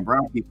black and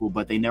brown people,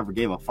 but they never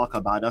gave a fuck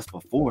about us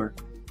before.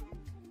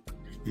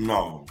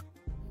 No.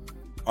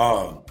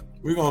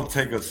 We're going to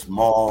take a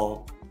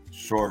small,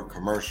 short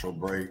commercial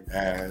break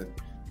ad.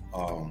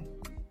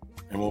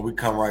 And when we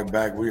come right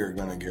back, we are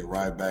going to get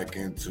right back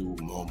into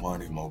More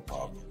Money, More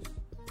Problems.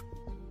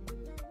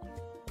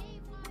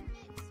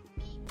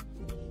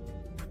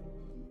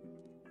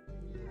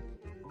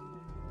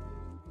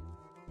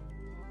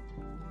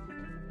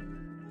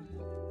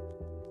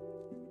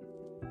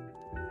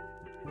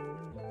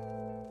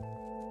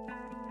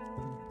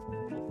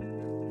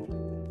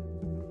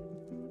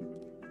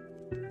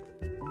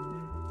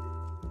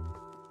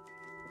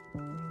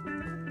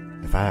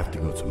 If I have to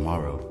go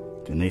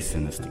tomorrow, then they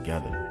send us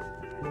together.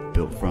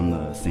 Built from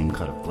the same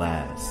cut of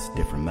glass,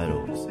 different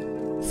metals,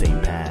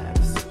 same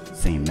paths,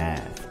 same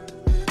math,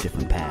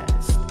 different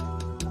past.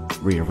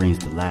 Rearrange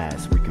the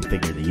last,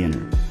 reconfigure the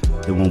inner.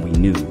 The one we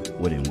knew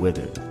wouldn't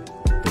wither.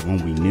 The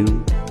one we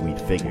knew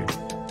we'd figure.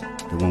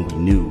 The one we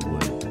knew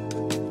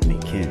would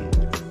make kin.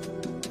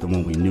 The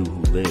one we knew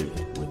who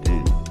lived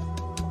within.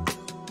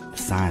 The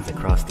signs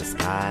across the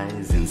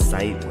skies in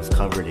sight was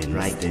covered in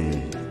night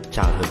in.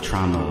 Childhood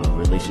trauma,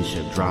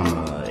 relationship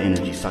drama,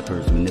 energy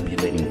suckers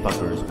manipulating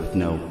fuckers with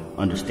no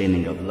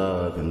understanding of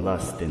love and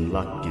lust and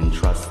luck and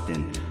trust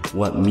and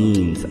what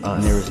means us.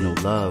 And there is no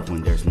love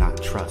when there's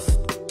not trust.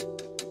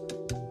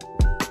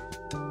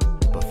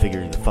 But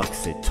figure the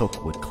fucks it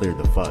took would clear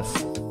the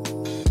fuss.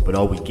 But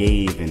all we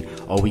gave and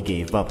all we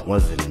gave up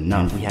wasn't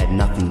enough. And we had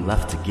nothing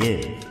left to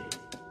give.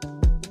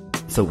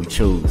 So we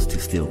chose to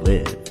still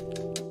live.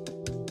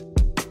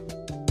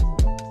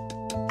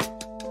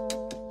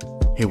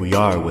 Here we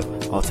are with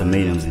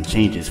ultimatums and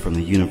changes from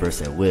the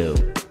universe at will.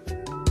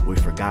 We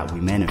forgot we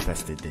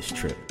manifested this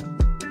trip.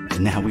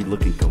 And now we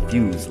looking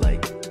confused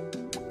like,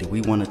 do we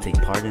want to take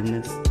part in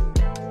this?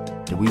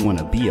 Do we want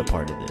to be a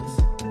part of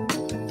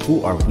this?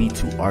 Who are we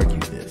to argue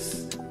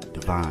this?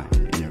 Divine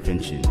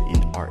intervention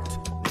in art,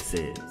 this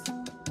is.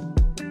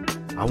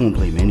 I won't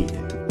blame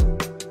anything.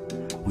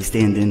 We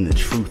stand in the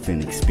truth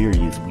and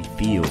experience we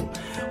feel.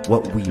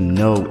 What we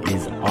know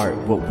is art,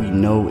 what we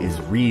know is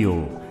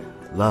real.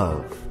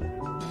 Love.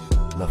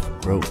 Love for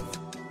growth,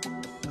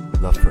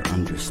 love for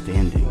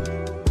understanding,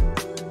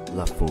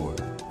 love for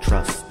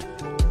trust,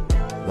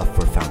 love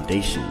for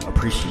foundation,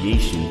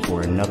 appreciation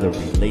for another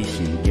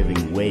relation,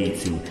 giving way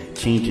to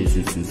changes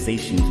and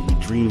sensations we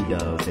dreamed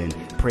of and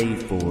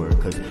prayed for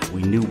because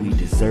we knew we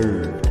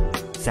deserved,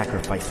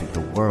 sacrificing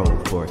the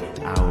world for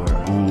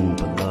our own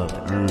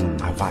beloved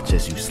earn. I watch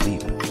as you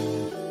sleep,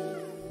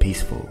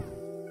 peaceful,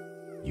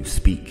 you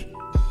speak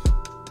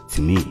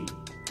to me.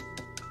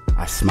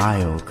 I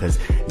smile cause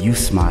you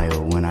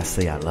smile when I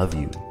say I love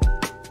you.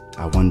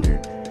 I wonder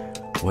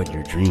what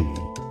you're dreaming.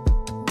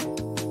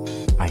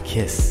 I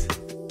kiss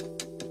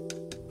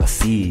a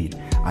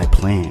seed I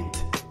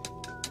plant.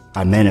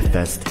 I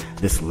manifest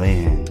this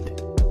land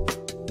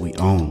we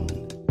own.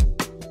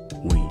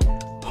 We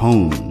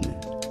hone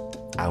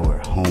our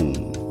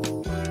home.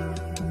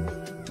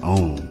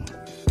 Own.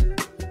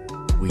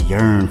 We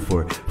yearn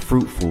for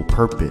fruitful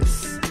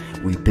purpose.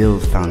 We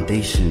build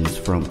foundations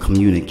from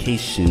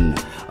communication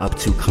up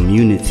to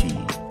community,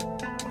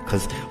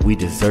 cause we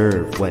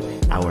deserve what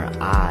our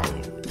eye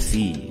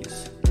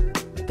sees.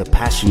 The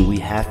passion we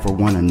have for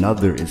one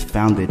another is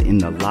founded in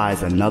the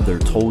lies another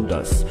told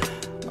us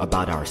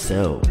about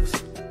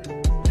ourselves.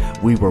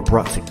 We were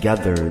brought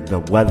together, the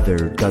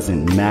weather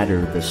doesn't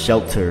matter, the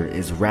shelter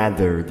is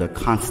rather the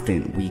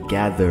constant we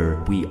gather.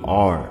 We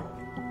are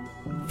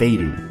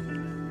fading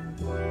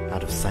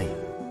out of sight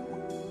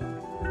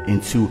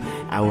into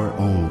our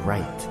own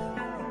right.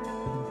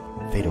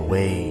 Fade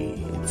away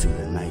into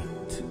the night.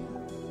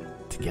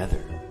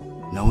 Together,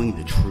 knowing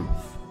the truth,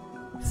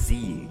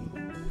 seeing,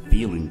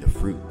 feeling the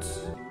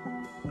fruits.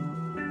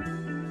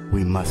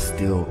 We must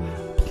still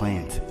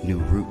plant new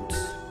roots.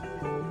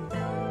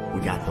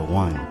 We got the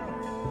one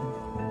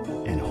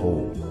and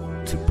whole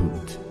to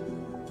boot.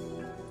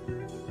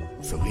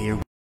 So here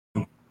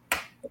we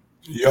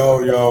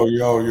Yo,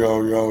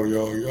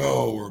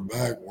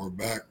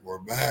 we're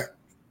back.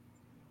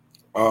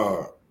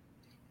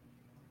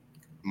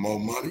 More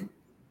money,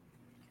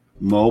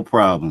 more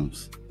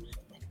problems.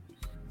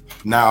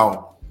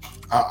 Now,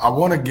 I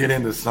want to get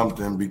into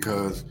something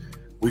because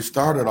we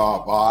started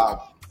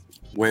off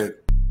with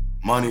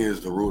money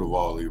is the root of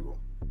all evil.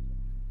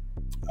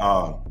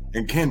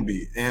 And can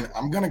be. And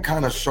I'm going to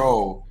kind of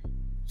show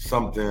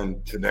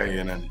something today,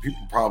 and then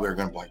people probably are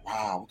going to be like,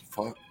 wow, what the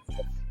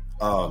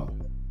fuck?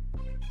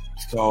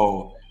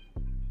 So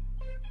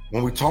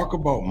when we talk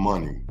about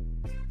money,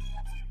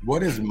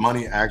 what is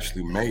money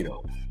actually made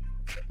of?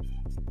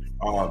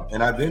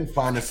 And I didn't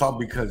find this out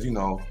because, you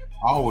know,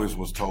 I always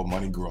was told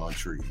money grew on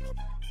trees.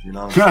 You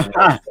know what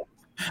I'm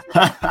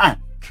saying?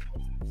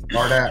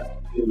 Or that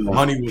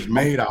money was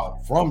made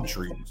out from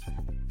trees.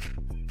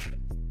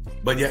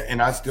 But yeah,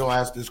 and I still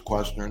ask this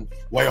question.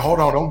 Wait, hold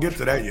on, don't get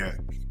to that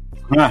yet.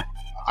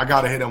 I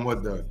gotta hit him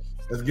with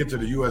let's get to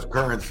the US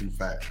currency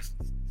facts.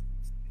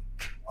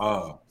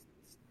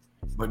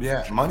 But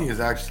yeah, money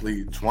is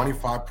actually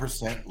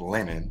 25%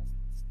 linen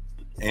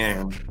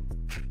and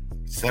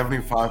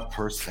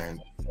 75%.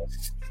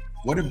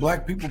 What did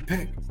black people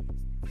pick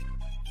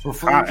for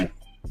food? Cotton.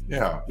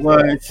 Yeah.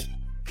 What?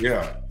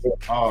 Yeah.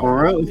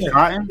 For real? It's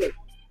cotton?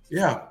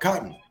 Yeah,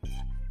 cotton.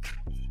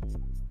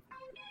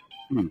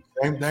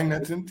 Same thing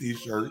that's in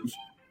t-shirts.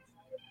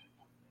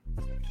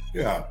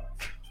 Yeah.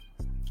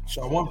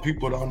 So I want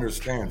people to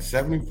understand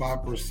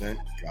 75%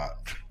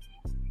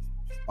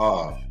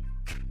 cotton.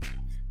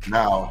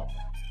 Now,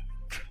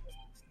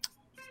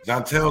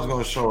 Jontel's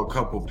going to show a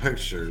couple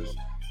pictures.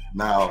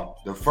 Now,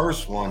 the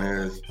first one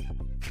is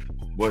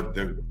what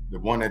the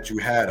one that you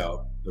had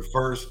up. The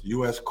first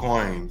U.S.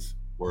 coins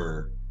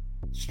were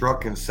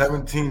struck in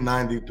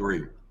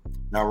 1793.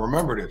 Now,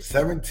 remember that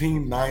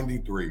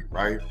 1793,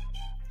 right?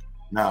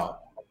 Now,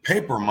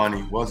 paper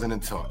money wasn't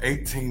until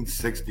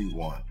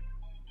 1861.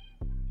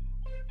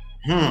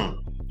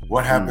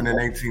 What happened in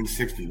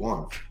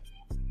 1861?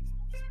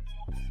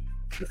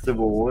 The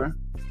Civil War?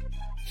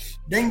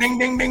 Ding, ding,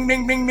 ding, ding,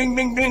 ding, ding, ding,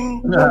 ding,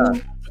 ding.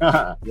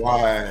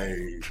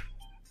 Right.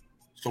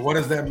 So what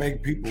does that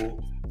make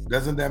people?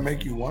 Doesn't that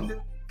make you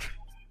wonder?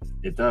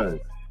 It does.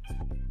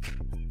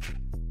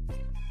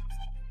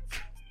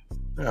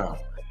 Yeah.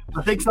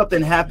 I think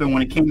something happened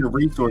when it came to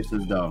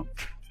resources, though.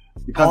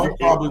 Because it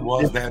probably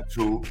was that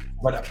too.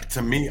 But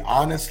to me,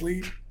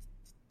 honestly,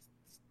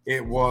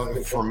 it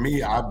was, for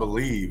me, I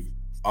believe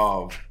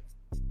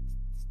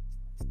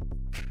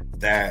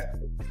that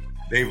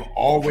they've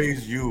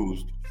always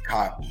used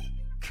cotton.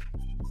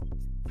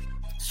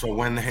 So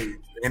when they,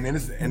 and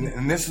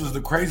this is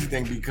the crazy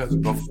thing, because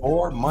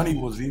before money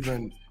was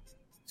even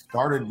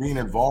started being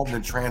involved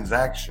in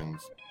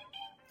transactions,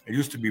 it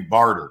used to be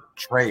barter,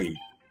 trade,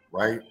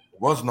 right? There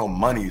was no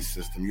money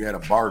system. You had a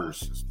barter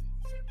system.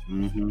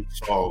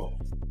 So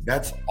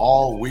that's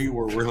all we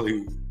were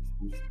really,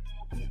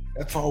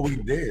 that's all we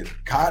did.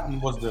 Cotton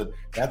was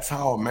that's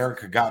how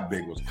America got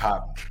big, was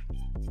cotton.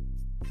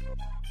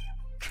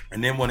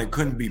 And then when it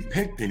couldn't be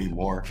picked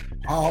anymore,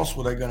 how else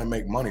were they going to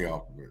make money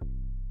off of it?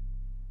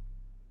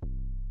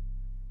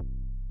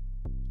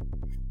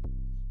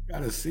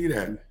 Got to see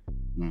that.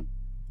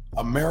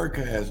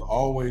 America has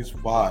always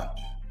fought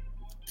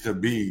to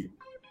be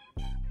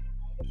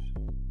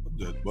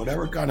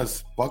whatever kind of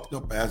fucked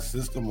up ass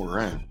system we're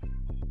in,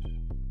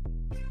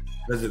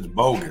 because it's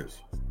bogus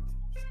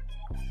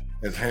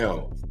as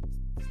hell,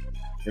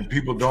 and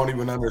people don't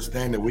even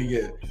understand that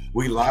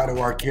we lie to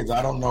our kids.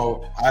 I don't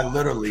know. I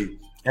literally,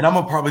 and I'm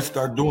gonna probably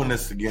start doing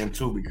this again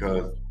too,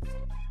 because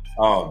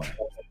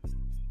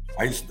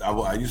I used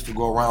to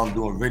go around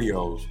doing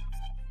videos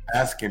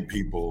asking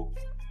people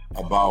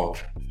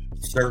about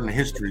certain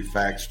history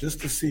facts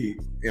just to see,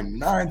 and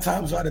 9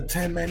 times out of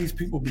 10, man, these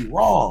people be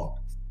wrong.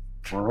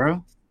 For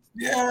real?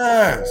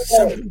 Yeah,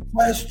 simple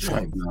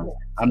question.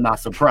 I'm not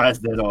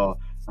surprised at all,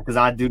 because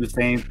I do the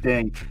same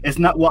thing. It's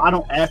not, well, I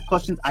don't ask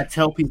questions. I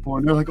tell people,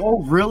 and they're like,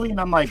 oh, really?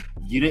 And I'm like,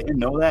 you didn't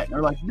know that? And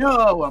they're like,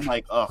 no. I'm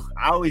like, ugh.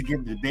 I always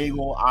give the big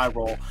old eye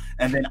roll,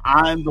 and then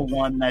I'm the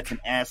one that's an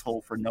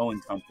asshole for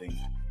knowing something.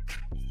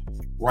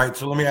 Right.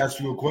 So let me ask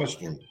you a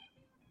question.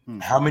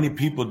 How many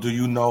people do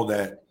you know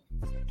that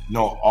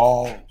know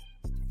all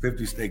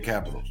 50 state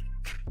capitals?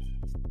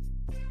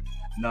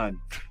 None.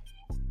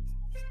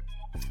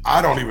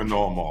 I don't even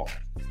know them all.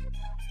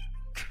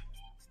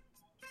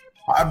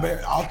 I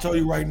bet I'll tell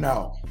you right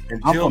now.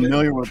 I'm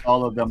familiar with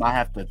all of them. I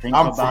have to think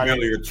about it. I'm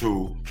familiar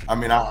too. I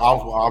mean, I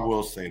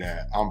will say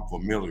that I'm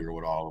familiar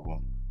with all of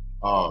them.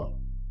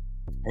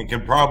 And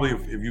can probably,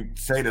 if you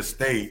say the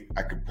state,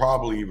 I could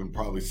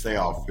probably say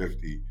all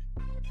 50.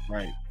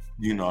 Right.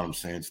 You know what I'm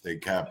saying?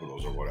 State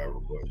capitals or whatever.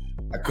 But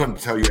I couldn't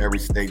tell you every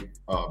state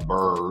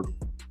bird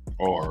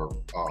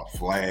or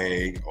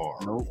flag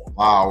or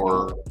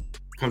flower.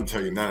 Couldn't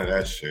tell you none of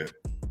that shit.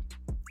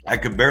 I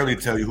could barely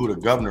tell you who the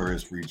governor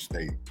is for each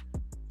state.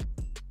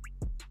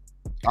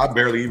 I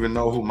barely even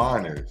know who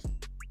mine is.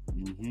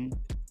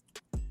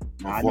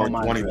 Before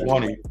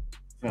 2020.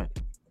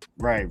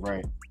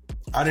 Right.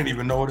 I didn't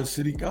even know what a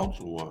city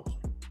council was.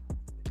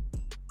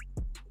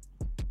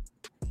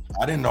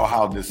 I didn't know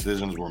how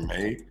decisions were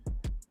made.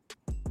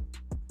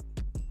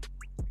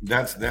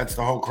 That's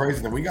the whole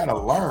crazy thing. We got to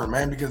learn,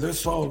 man, because there's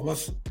so of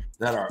us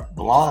that are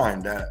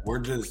blind that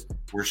we're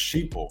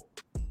sheeple.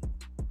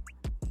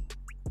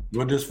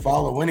 We'll just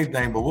follow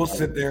anything, but we'll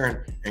sit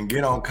there and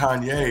get on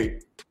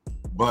Kanye.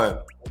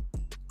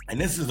 And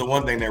this is the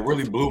one thing that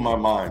really blew my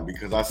mind,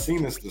 because I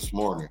seen this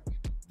morning,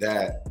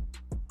 that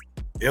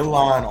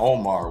Ilhan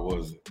Omar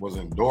was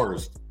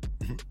endorsed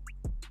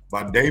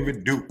by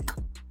David Duke.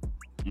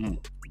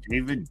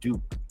 David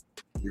Duke.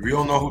 If you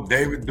don't know who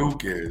David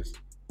Duke is,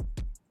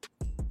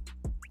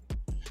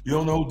 you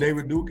don't know who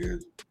David Duke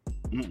is?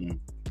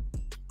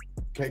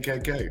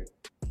 KKK.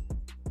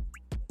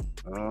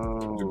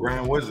 Oh. The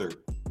Grand Wizard.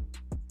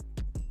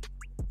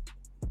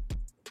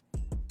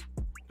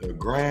 The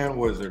Grand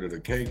Wizard of the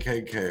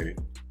KKK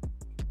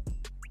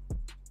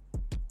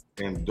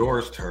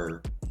endorsed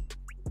her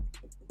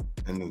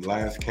in the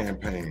last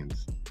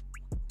campaigns.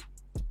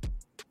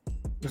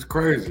 It's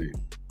crazy.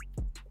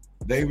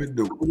 David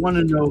Duke. I want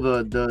to know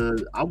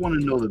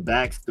the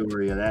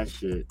backstory of that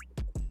shit.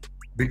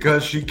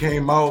 Because she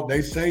came out,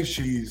 they say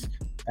she's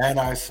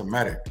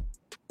anti-Semitic.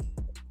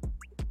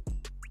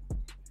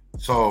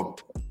 So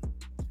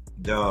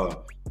I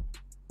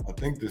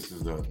think this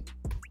is the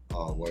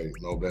wait,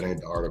 no, that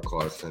ain't the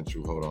article I sent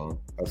you. Hold on.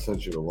 I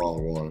sent you the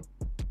wrong one.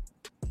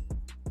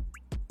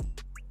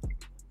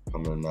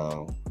 Coming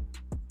now.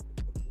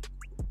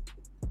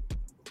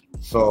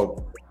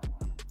 So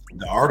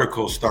the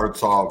article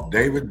starts off,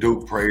 David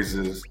Duke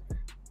praises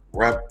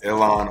Rep.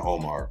 Ilhan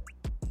Omar.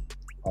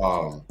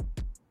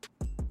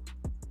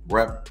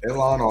 Rep.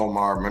 Ilhan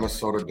Omar,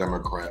 Minnesota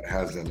Democrat,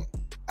 has an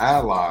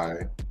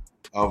ally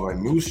of a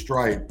new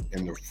stripe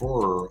in the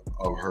furor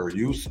of her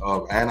use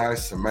of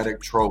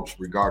anti-Semitic tropes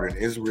regarding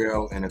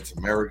Israel and its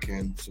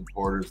American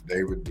supporters,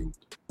 David Duke.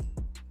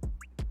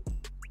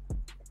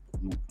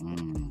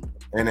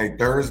 In a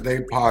Thursday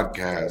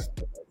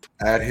podcast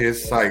at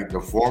his site, the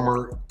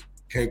former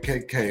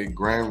KKK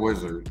Grand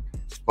Wizard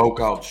spoke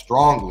out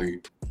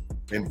strongly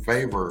in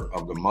favor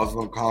of the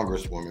Muslim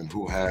congresswoman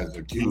who has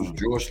accused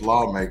Jewish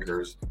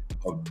lawmakers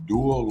of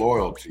dual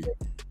loyalty,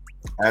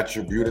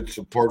 attributed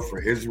support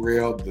for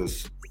Israel to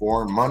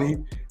foreign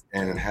money,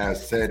 and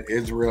has said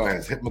Israel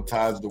has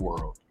hypnotized the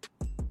world.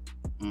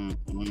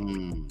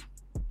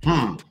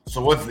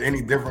 So what's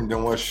any different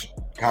than what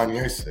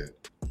Kanye said?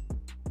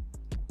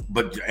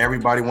 But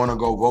everybody want to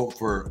go vote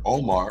for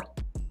Omar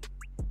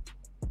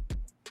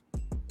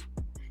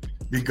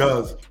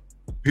because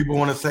people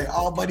want to say,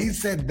 oh, but he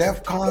said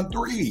DEFCON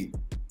 3.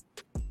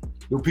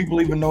 Do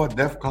people even know what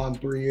DEFCON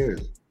 3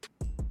 is?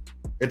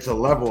 It's a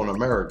level in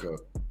America.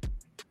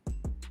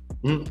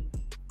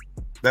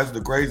 That's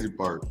the crazy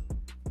part.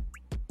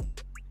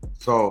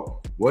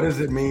 So what does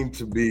it mean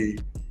to be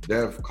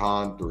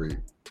DEFCON 3?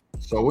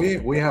 So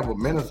we have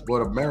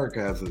what America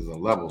has is a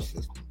level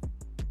system.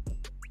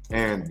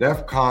 And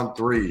DEFCON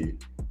 3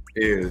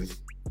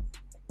 is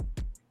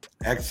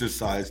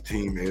exercise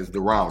team is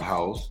the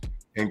roundhouse,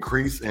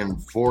 increase in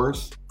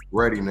force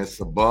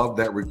readiness above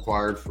that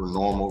required for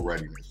normal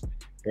readiness.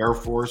 Air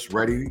Force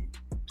ready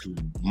to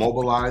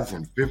mobilize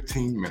in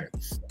 15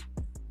 minutes.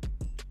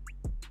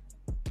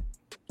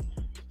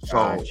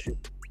 So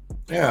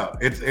yeah,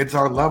 it's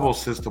our level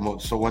system.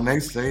 So when they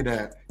say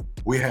that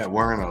we've been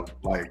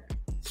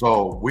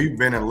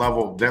in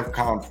level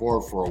DEFCON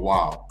 4 for a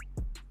while,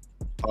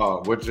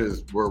 which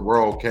is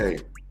we're okay.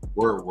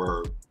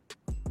 We're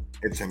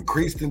it's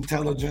increased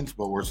intelligence,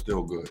 but we're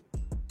still good,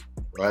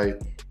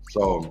 right?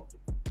 So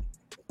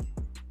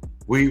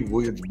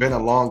it's been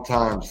a long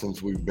time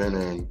since we've been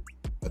in.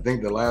 I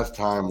think the last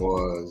time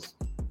was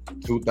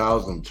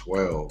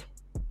 2012.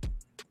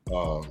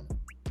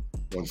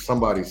 When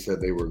somebody said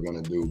they were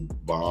going to do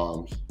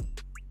bombs.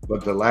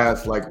 But the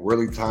last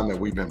really time that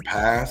we've been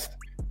past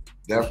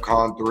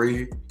DEFCON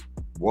 3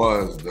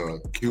 was the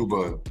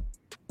Cuba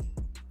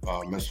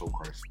missile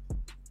crisis.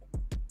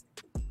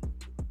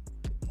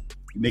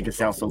 You make it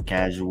sound so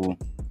casual.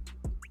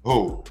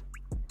 Who?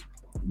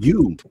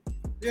 You.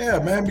 Yeah,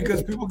 man,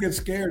 because people get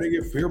scared. They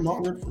get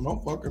fear-mongered for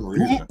no fucking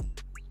reason.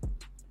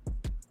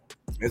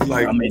 It's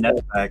like, I mean,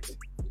 that's facts.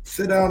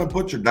 Sit down and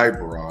put your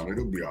diaper on.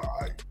 It'll be all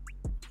right.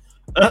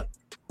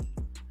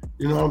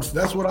 You know what I'm saying?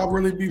 That's what I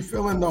really be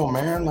feeling though,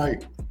 man.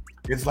 Like,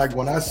 it's like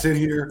when I sit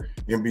here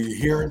and be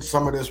hearing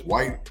some of this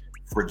white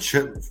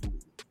fragile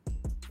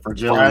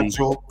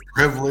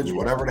privilege,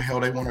 whatever the hell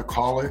they want to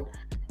call it.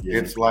 Yeah.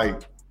 It's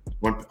like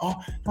when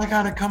I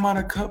gotta come out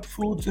of Cup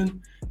Foods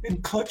and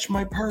clutch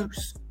my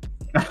purse.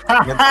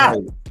 Like,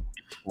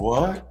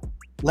 what?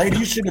 Lady,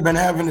 you should have been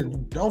having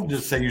it. Don't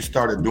just say you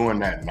started doing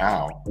that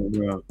now.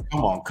 Yeah.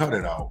 Come on, cut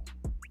it out.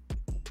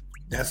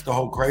 That's the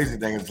whole crazy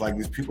thing. It's like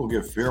these people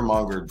get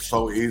fear-mongered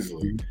so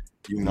easily,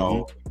 you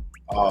know.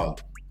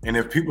 And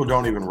if people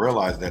don't even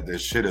realize that this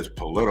shit is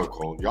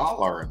political,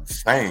 y'all are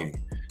insane.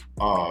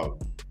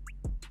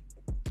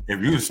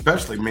 If you,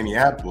 especially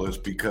Minneapolis,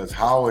 because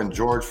how in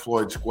George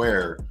Floyd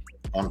Square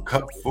on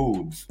Cup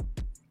Foods,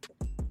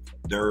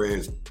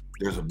 there's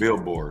a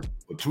billboard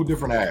with 2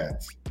 different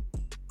ads.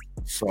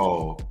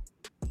 So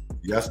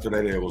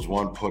yesterday there was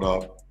one put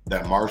up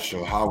that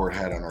Marsha Howard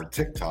had on her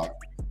TikTok.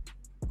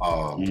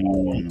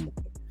 And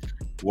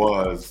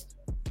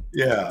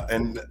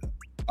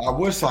I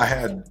wish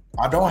I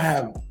don't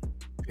have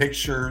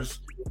pictures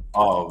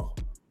of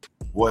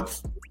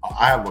what's.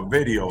 I have a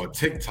video, a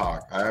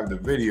TikTok. I have the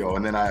video,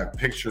 and then I have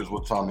pictures.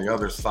 What's on the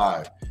other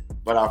side?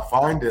 But I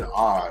find it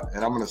odd,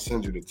 and I'm gonna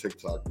send you the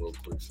TikTok real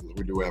quick since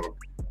we do have a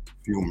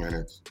few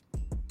minutes.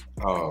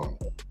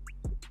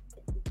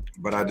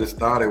 But I just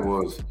thought it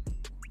was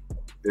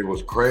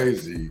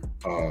crazy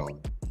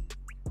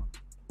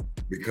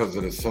because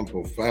of the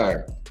simple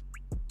fact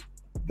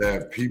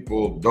that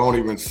people don't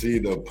even see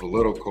the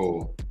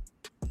political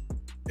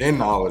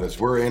in all of this.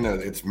 We're in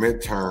it's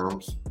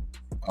midterms.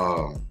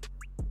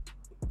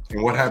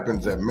 And what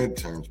happens at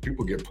midterms?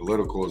 People get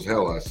political as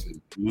hell, I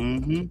see.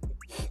 Mm-hmm.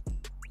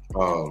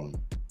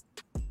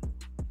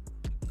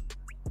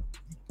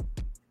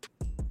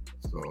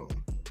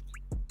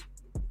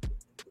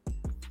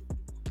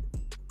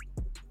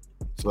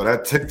 So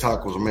that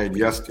TikTok was made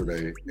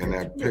yesterday, and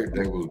that pic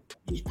they was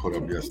just put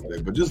up yesterday.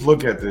 But just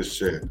look at this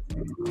shit.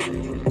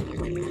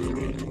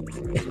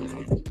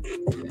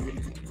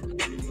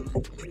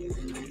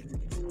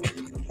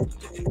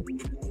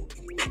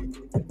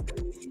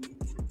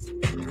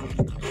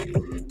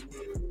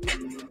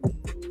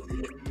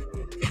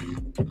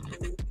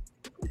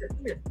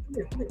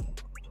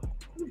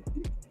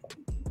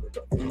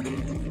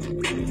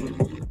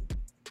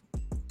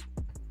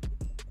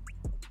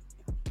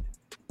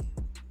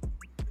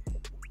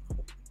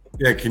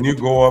 Yeah, can you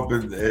go up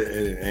and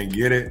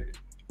get it?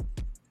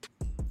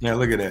 Yeah,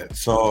 look at that.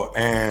 So,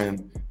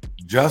 and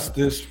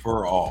justice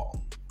for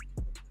all,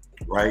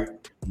 right?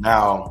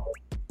 Now,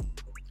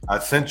 I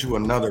sent you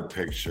another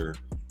picture.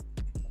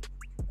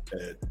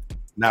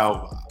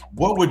 Now,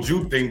 what would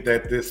you think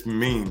that this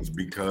means?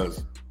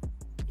 Because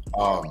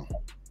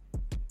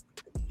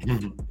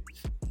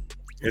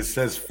it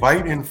says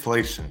fight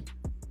inflation,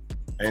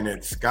 and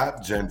it's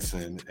Scott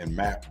Jensen and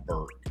Matt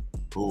Burke,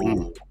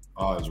 who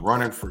is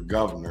running for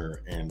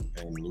governor and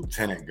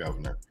lieutenant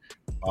governor.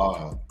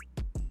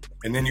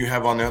 And then you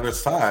have on the other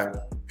side,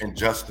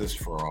 injustice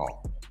for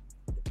all.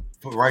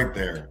 Put right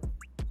there.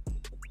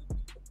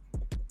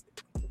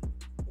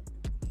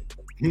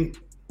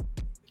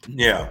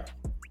 Yeah.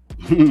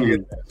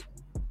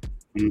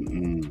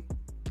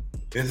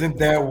 Isn't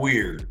that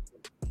weird?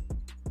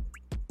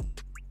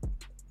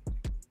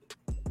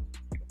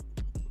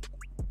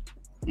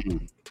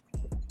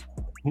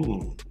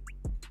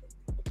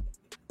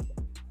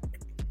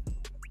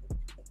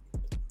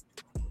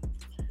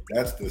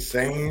 That's the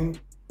same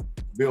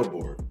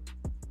billboard.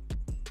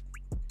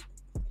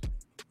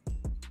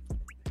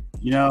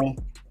 You know,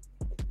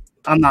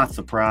 I'm not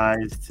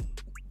surprised.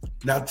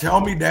 Now tell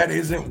me that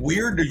isn't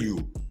weird to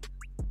you.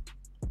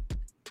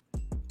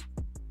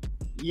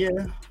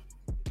 Yeah.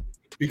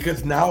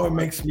 Because now it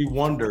makes me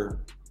wonder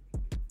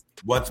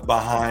what's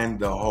behind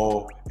the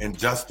whole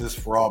injustice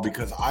for all,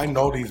 because I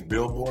know these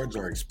billboards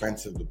are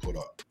expensive to put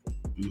up.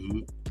 Mm-hmm.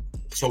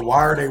 So why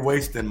are they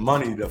wasting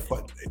money to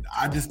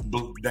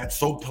that's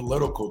so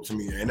political to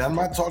me. And I'm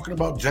not talking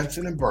about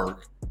Jensen and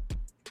Burke,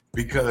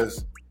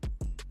 because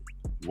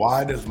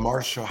why does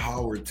Marsha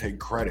Howard take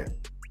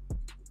credit?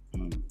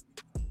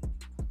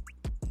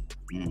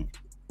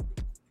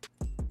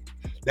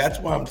 That's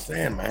what I'm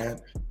saying, man.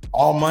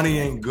 All money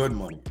ain't good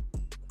money.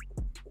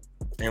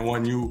 And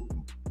when you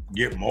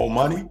get more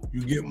money,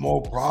 you get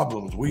more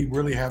problems. We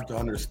really have to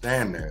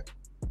understand that.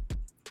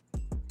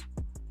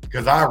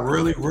 Because I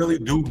really, really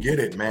do get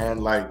it, man.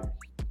 Like,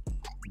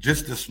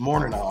 just this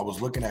morning, I was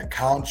looking at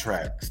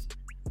contracts,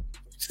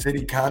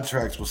 city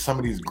contracts with some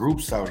of these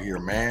groups out here,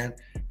 man.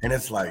 And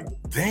it's like,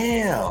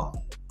 damn.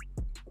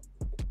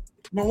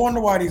 No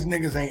wonder why these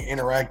niggas ain't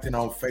interacting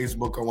on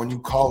Facebook, or when you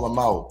call them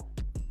out.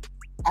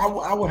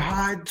 I would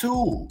hide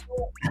too.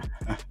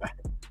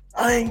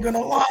 I ain't gonna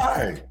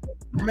lie.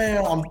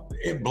 Man,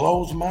 it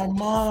blows my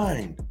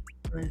mind.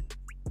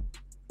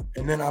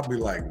 And then I'll be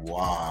like,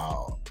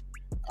 wow.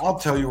 I'll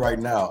tell you right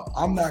now,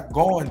 I'm not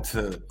going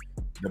to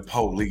the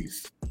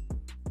police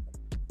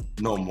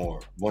no more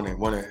when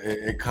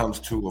it comes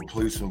to a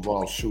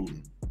police-involved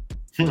shooting.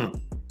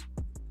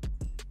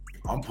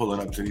 I'm pulling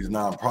up to these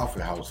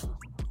nonprofit houses.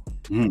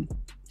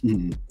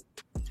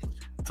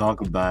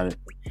 Talk about it.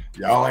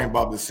 Y'all ain't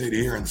about to sit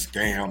here and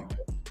scam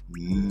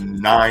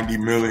 $90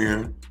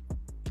 million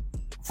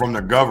from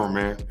the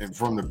government and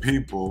from the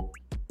people,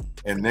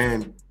 and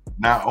then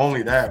not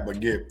only that, but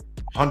get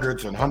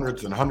hundreds and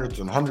hundreds and hundreds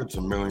and hundreds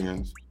of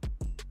millions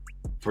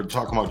for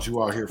talking about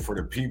you out here for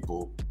the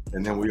people,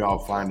 and then we all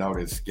find out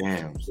it's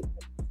scams.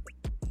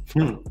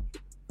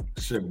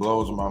 Shit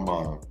blows my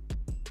mind.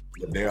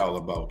 But they all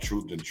about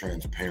truth and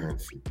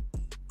transparency.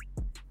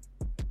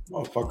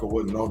 Motherfucker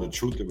wouldn't know the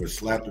truth if it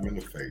slapped him in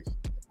the face.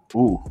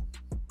 Ooh.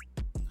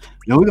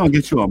 Yo, we're gonna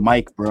get you a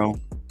mic, bro.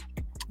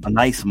 A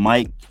nice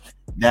mic.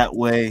 That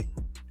way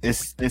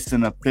it's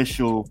an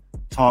official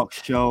talk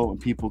show and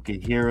people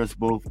can hear us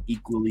both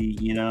equally,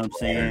 you know what I'm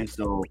saying?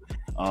 So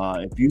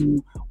if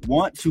you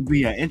want to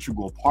be an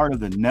integral part of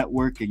the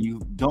network and you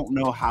don't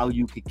know how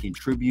you can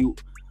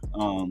contribute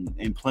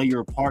and play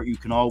your part, you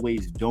can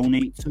always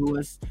donate to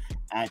us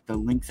at the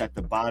links at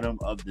the bottom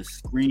of the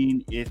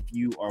screen. If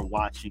you are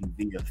watching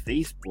via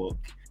Facebook,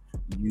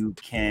 You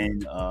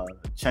can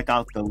check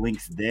out the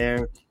links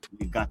there.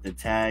 We've got the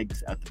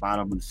tags at the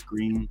bottom of the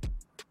screen.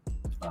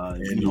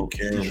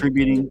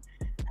 Contributing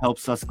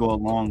helps us go a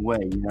long way.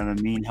 You know what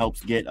I mean?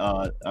 Helps get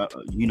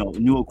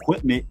new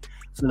equipment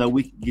so that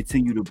we can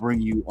continue to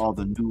bring you all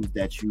the news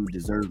that you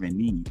deserve and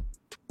need.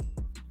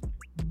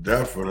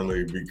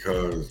 Definitely,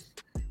 because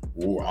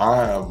we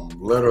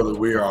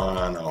are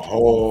on a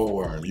whole.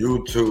 We're on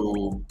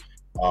YouTube,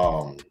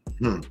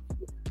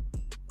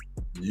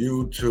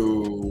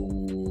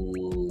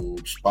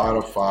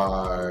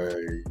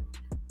 Spotify,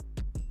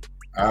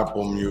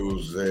 Apple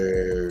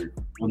Music.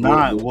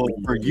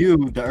 For you,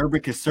 the Urban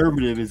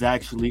Conservative is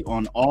actually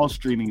on all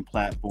streaming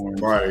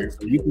platforms. Right.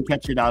 So you can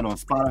catch it out on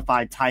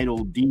Spotify,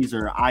 Tidal,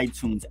 Deezer,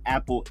 iTunes,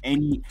 Apple,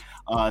 any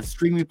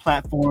streaming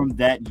platform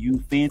that you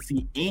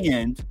fancy.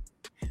 And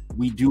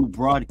we do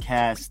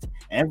broadcast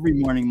every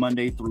morning,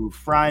 Monday through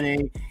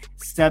Friday,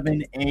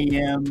 7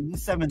 a.m.,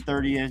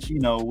 7:30-ish.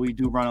 We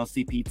do run on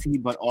CPT,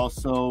 but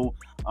also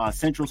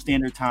Central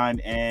Standard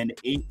Time and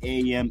 8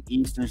 a.m.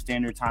 Eastern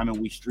Standard Time. And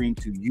we stream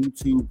to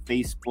YouTube,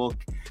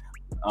 Facebook,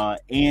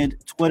 and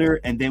Twitter,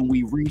 and then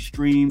we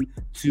restream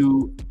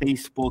to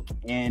Facebook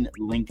and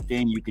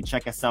LinkedIn. You can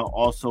check us out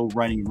also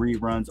running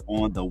reruns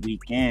on the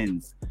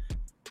weekends.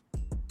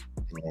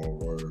 Oh,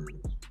 word.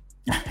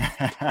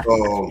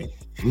 So,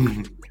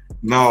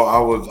 no, I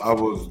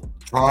was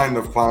trying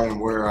to find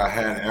where I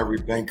had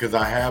everything, because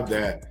I have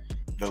the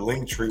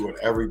link tree with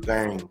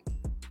everything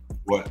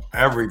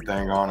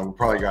on it. We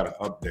probably got to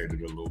update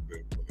it a little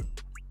bit,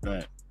 but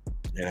right.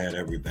 It had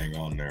everything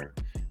on there.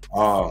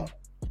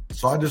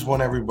 So I just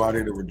want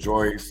everybody to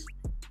rejoice,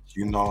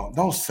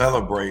 don't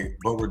celebrate,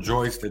 but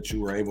rejoice that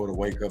you were able to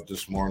wake up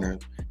this morning,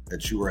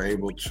 that you were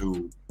able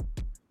to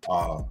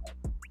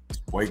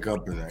wake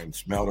up and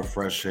smell the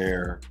fresh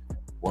air,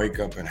 wake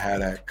up and have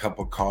that cup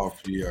of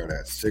coffee or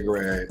that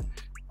cigarette,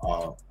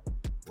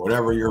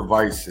 whatever your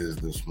vice is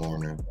this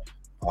morning.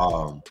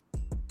 I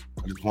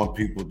just want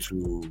people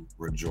to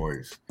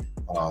rejoice.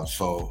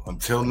 So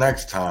until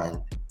next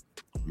time,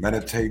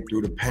 meditate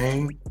through the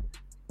pain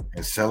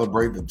and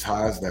celebrate the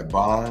ties that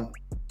bond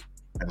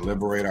and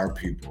liberate our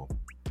people.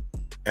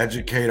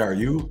 Educate our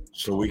youth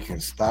so we can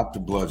stop the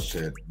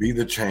bloodshed, be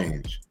the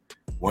change.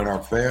 Win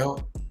or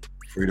fail,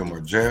 freedom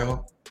or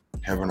jail,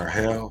 heaven or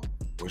hell,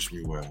 wish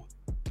me well.